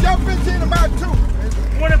 15, your 15 to my 2.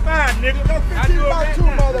 25, nigga. Your 15 to my 2,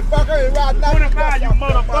 motherfucker. Ain't right now. 25, you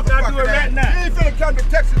motherfucker. I do it right now. You ain't finna come to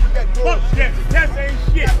Texas with that bull. Fuck Texas. Texas ain't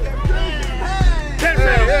shit. Texas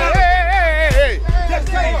ain't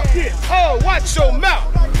Texas ain't shit. Oh, watch your mouth.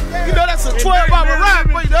 You know that's a 12-hour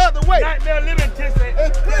ride for you the other way. Nightmare living Texas ain't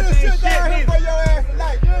It's plenty shit down here for your ass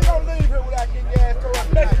tonight. You ain't gonna leave here without getting your ass towed up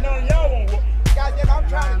tonight. None of y'all won't whoop. Goddamn, I'm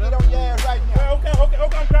trying to get on your ass right now. Okay,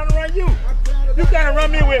 I'm trying to run you. You trying to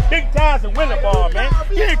run me with big tires and winter bar, man.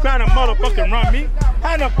 You ain't trying to motherfucking run me.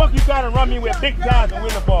 How the fuck you trying to run me with big tires and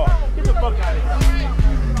winter bar? Get the fuck out of here.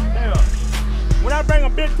 Damn. When I bring a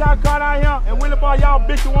big tire car down here and winter bar, y'all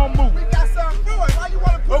bitches won't move. We got something for it. Why you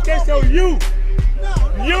wanna put okay, so you.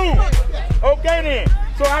 Okay then.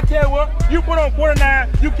 So I tell you what, you put on 49,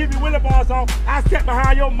 you keep your winter bars on, I step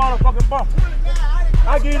behind your motherfucking bumper.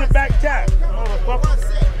 I give you the back tire,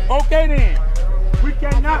 motherfucker. Okay then. We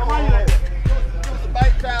cannot run you like that. The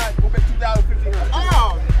bike tire will be $2,050.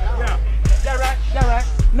 Oh, yeah. That right.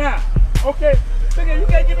 Now, okay, you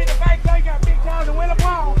can't give me the bike tire, you got big tires and winter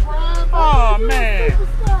bars. Oh man.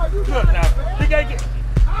 Look now, you can't get.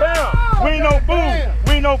 Damn, we ain't no fool.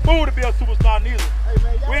 We ain't no fool to be a superstar neither.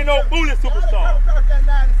 We ain't no foolish superstar.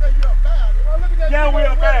 Yeah, we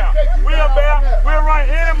a bear. We a bear. We'll run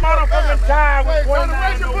any motherfucking time with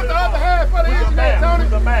 49. Put the other half for the engineer, Tony.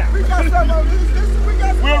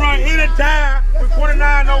 We'll run any time with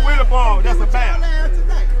 49 no wheeler ball. That's a bear.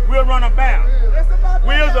 We'll run a bear.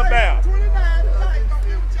 Wheels a bear.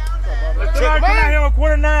 If I come out here with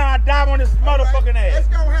 49, I dive on this motherfucking ass. That's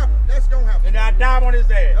gonna happen. That's gonna happen. And I dive on his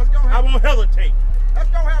ass. That's gonna happen. I won't hesitate. That's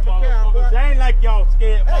gonna happen, cowboy. I ain't like y'all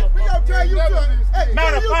scared motherfuckers. We gonna tell you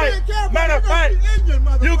matter of fact,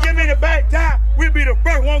 you give me the back tire, we'll be the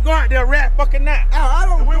first one go out there rap fucking now. I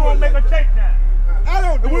don't. We won't make a shakedown. I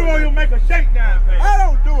don't do it. We won't even make a shakedown, man. I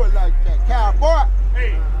don't do it like that, cowboy.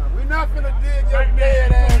 Hey, we not finna dig your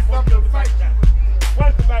dead ass up and fight you.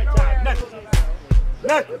 What's the back tire?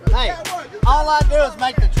 Nothing. Hey, all I do is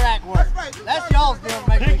make the track work. That's y'all's deal.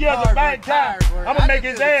 Make he gives the back tire. I'm gonna make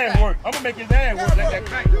his ass work. I'm gonna make his ass work like that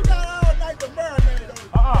crack. You got all night to burn,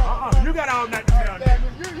 man. You got all night to burn.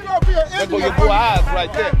 You gonna be an Indian. There go your boy eyes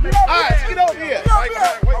right there. Eyes, get over here.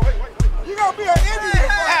 You gonna be an Indian.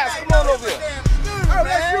 Eyes, come on over here. Oh,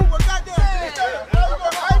 that's you. Well, goddamn. I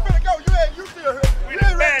ain't finna go. You still here. We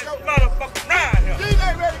the baddest motherfucker around here. You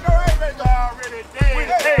ain't ready to go. I ain't ready to go. Already dead. We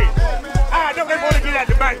the don't they want to get out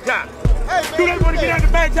the back tire? Do they want to get out the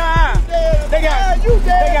back tire? They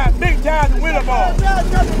got big tires and wheeler balls.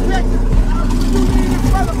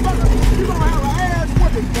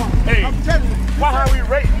 Hey, why how we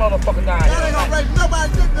race motherfucker down here? I ain't gonna race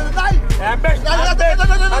nobody tonight. I bet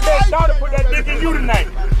Shawty put that dick in you tonight.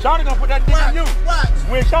 Shawty gonna put that dick in you. Watch.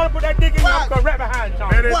 When Shawty put that dick in you, I'm gonna rap behind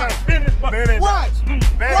Shawty. Watch. Watch.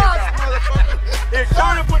 Motherfucker. If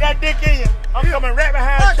Shawty put that dick in you, I'm coming right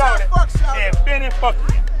behind Shawty and finish fucking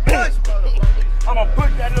you. I'm gonna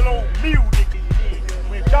put that little old mule dick in your head.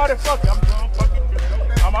 When Shawty fuck you, I'm gonna fuck you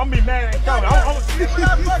too. I'm gonna be mad at Shawty. When I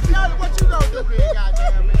fuck Shawty, what you gonna do, big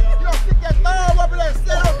goddamn man? You gonna stick that thumb up in there and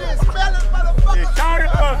sit on there and smell it, motherfucker? If Shawty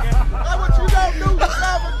fucking, that's what you gonna do.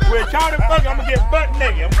 when Shawty fucking, I'm gonna get butt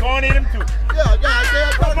naked. I'm going in him too. Yeah,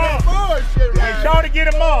 goddamn, come on. Bullshit, when Shawty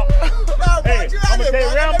get him up, hey, I'm gonna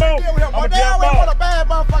take Rambo. I'm gonna get him want a bad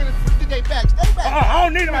motherfucker to get back. Stay back. I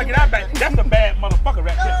don't need him to get out back. That's a bad motherfucker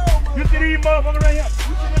right there. You see these motherfuckers right here?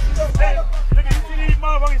 Look at you see these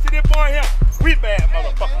motherfuckers. You see this boy here? We bad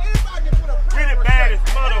motherfuckers. We the baddest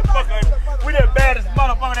motherfucker. We the baddest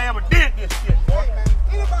motherfucker that ever did this shit, boy.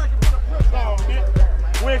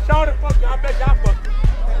 When Shawty fuck you, I bet y'all fuck you.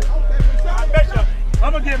 I bet you.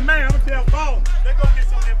 I'm gonna get mad. I'm gonna tell Ball. They gonna get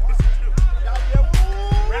some of that pussy too.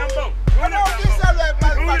 Rambo. Come on, get some of that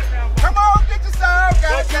motherfucker. Come on, get your some,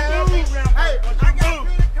 goddamn. Hey, I got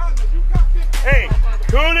hey,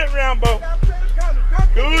 cool it, Rambo.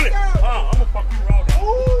 Cool it. I'm gonna fuck you raw.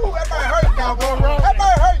 Ooh, that might hurt, cowboy. That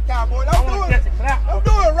might hurt, cowboy. Don't do it. Don't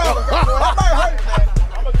do it, Robert. That might hurt, man.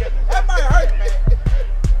 I'm gonna get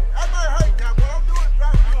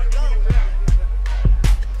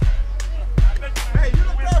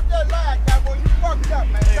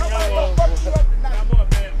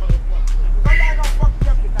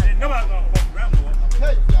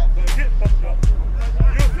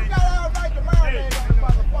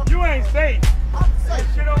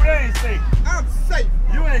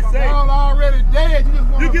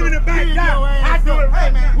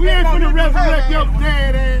resurrect your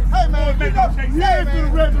dead ass. Hey, man, you ain't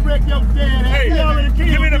finna resurrect your dead ass. Hey,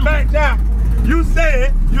 give me the back top. You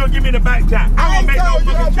said you'll give me the back top. I ain't told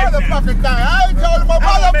you no motherfucking thing. I ain't told him a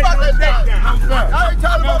motherfucking thing. I ain't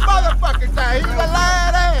told him a motherfucking thing. He's a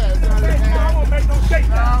lying ass. I won't make no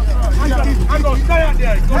shakedown. I'm gonna stay out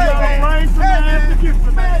there. Go down rain some ass to get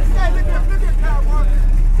some ass. Look at Cowboy.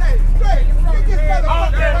 Say, straight.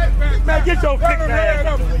 Man, get your kick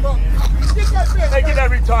ass. Hey, get that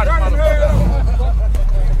retarded motherfucker.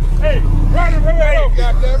 Hey,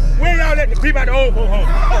 we ain't out letting the people at the old home.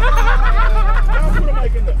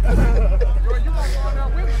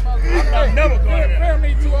 I'm never going there.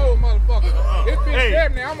 Family too old, motherfucker. It's been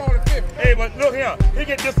 70, I'm only 50. Hey, but look here, he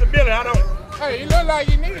get disability, I don't. Hey, he look like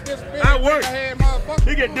he need a disability. I work.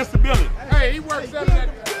 He get disability. Hey, he works 7 at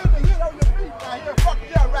Give him a hit on the feet. Now, he'll fuck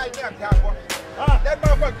you up right now, Cowboy. That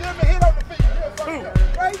motherfucker, give him a hit on the feet. He'll fuck you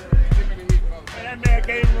up, right? That man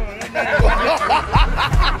can't run. That man can't run.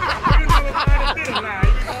 You never find a finish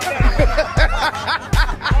line.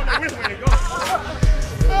 I don't know which way to go.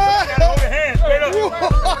 Gotta hold your hand straight up.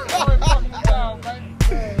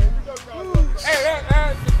 Hey,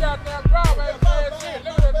 that's the goddamn drive ain't bad shit.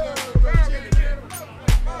 Look at that.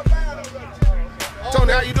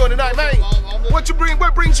 Tony, how you doing tonight, man?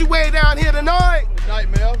 What brings you way down here tonight?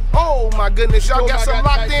 Nightmare. Oh my goodness, y'all got something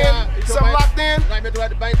locked in? Something locked in? Nightmare to have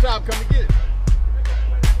the bank top, come and get it.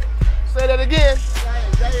 Say that again.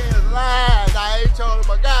 They is lies. I ain't told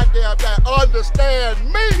him a goddamn thing. Understand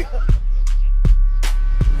me.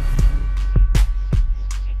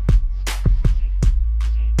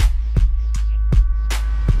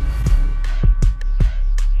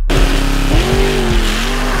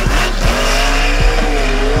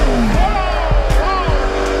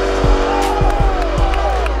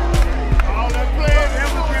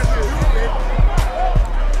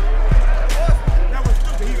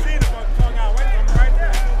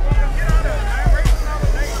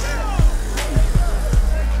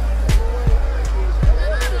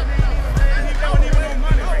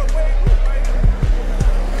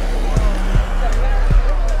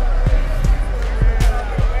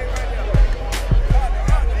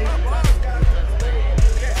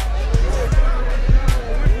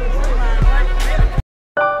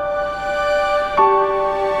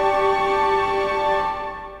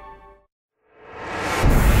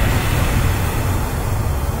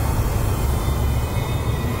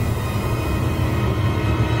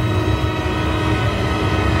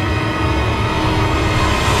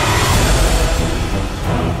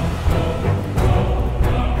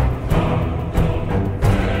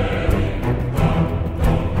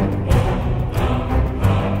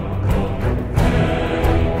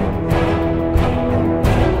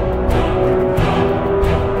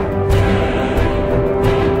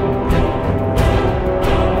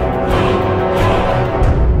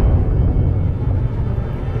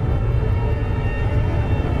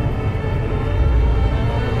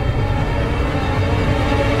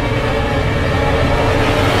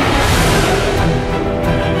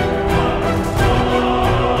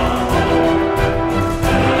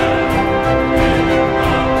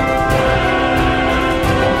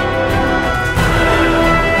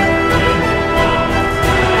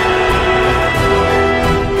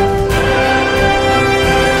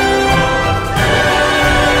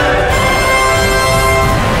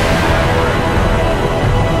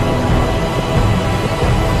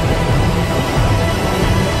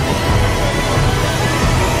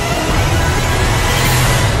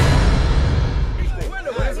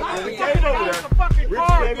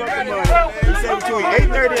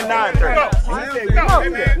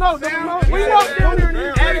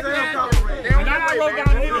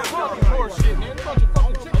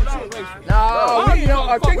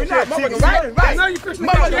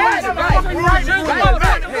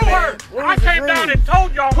 I came down and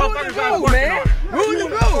told y'all motherfuckers I was working on it. Rule the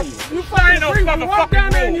rules. You I ain't no motherfucking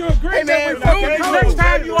down there and you agree. Hey man, next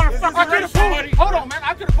time you want to fuck with somebody. Hold on, man.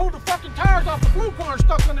 I could have pulled the fucking tires off the blue car and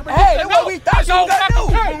stuck in there. Hey, that's what we thought you was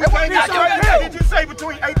gonna do. Did you say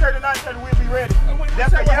between 8:30 and 9:30 we'll be ready?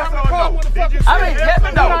 That's a yes or no. Did you say I mean, yes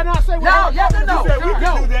or no? No, yes or no? You said we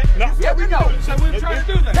can do that. Yeah, we know. So we're trying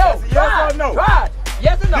to do that. No, yes or no? Try.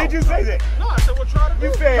 Yes or no? Did you say that? No, I said we'll try to do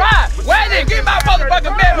You said. Try. Wait then, give my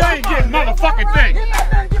motherfucking medal. You ain't getting motherfucking thing.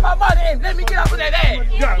 Give my money and let me get off of that ass.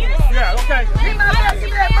 Yeah, okay. Give my medal, give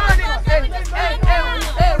me that money.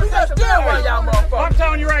 And we gonna still run y'all motherfuckers. I'm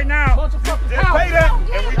telling you right now, just pay that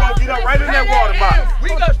and we gonna get up right in that water bottle. We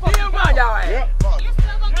gonna still run y'all ass. Yep.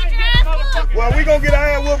 Well, we gonna get our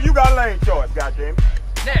ass whooped. You got lane choice, goddamn.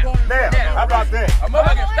 Now, how about that? I'm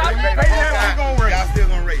gonna stop pay that, we gonna race. Y'all still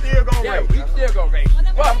gonna race. Still gonna race. We still gonna race.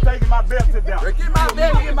 Well, I'm taking my my belt to death. Get my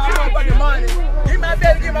belt and get my motherfucking money. Get my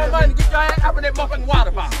belt and get my money. Get your ass up in that motherfucking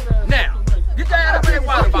water bottle. Now. Get your ass up in that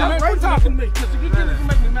water bottle. Quit talking to me. You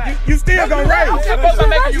make me mad. You still gonna raise. I'm supposed to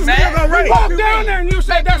make you mad. You walked down there and you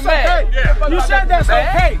said that's okay. You said that's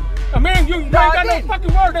okay. I mean, you ain't got no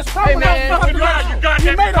fucking word. That's proper. You made a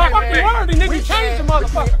fucking word and then you changed the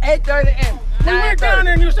motherfucker. 8:30 and we went down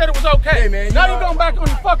there and you said it was okay. Now you going back on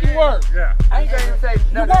your fucking word. I ain't gonna say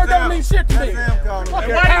your word don't mean shit to me. Why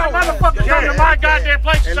do you motherfuckers come to my goddamn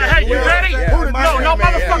place and say, hey, you ready? No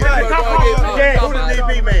motherfucker can come on. Who the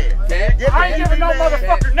DB man? I ain't giving no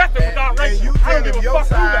motherfucker nothing without racing. I don't give a fuck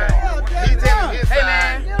who that. He telling his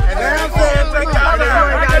side. And I'm saying, take out there. You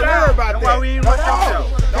ain't got to worry about that. We ain't watch your show.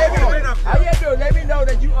 How you doing? Let me know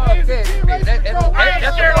that you are scared of this bitch. That's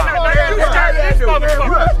scared of this motherfucker.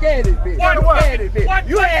 You are scared of this bitch.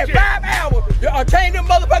 You had 5 hours to change them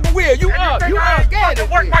motherfucking wheel. You are scared of this.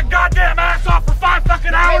 Work my goddamn ass off for 5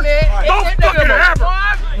 fucking hours. Don't fucking ever.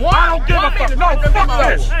 I don't give a fuck. No, fuck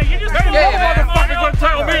this.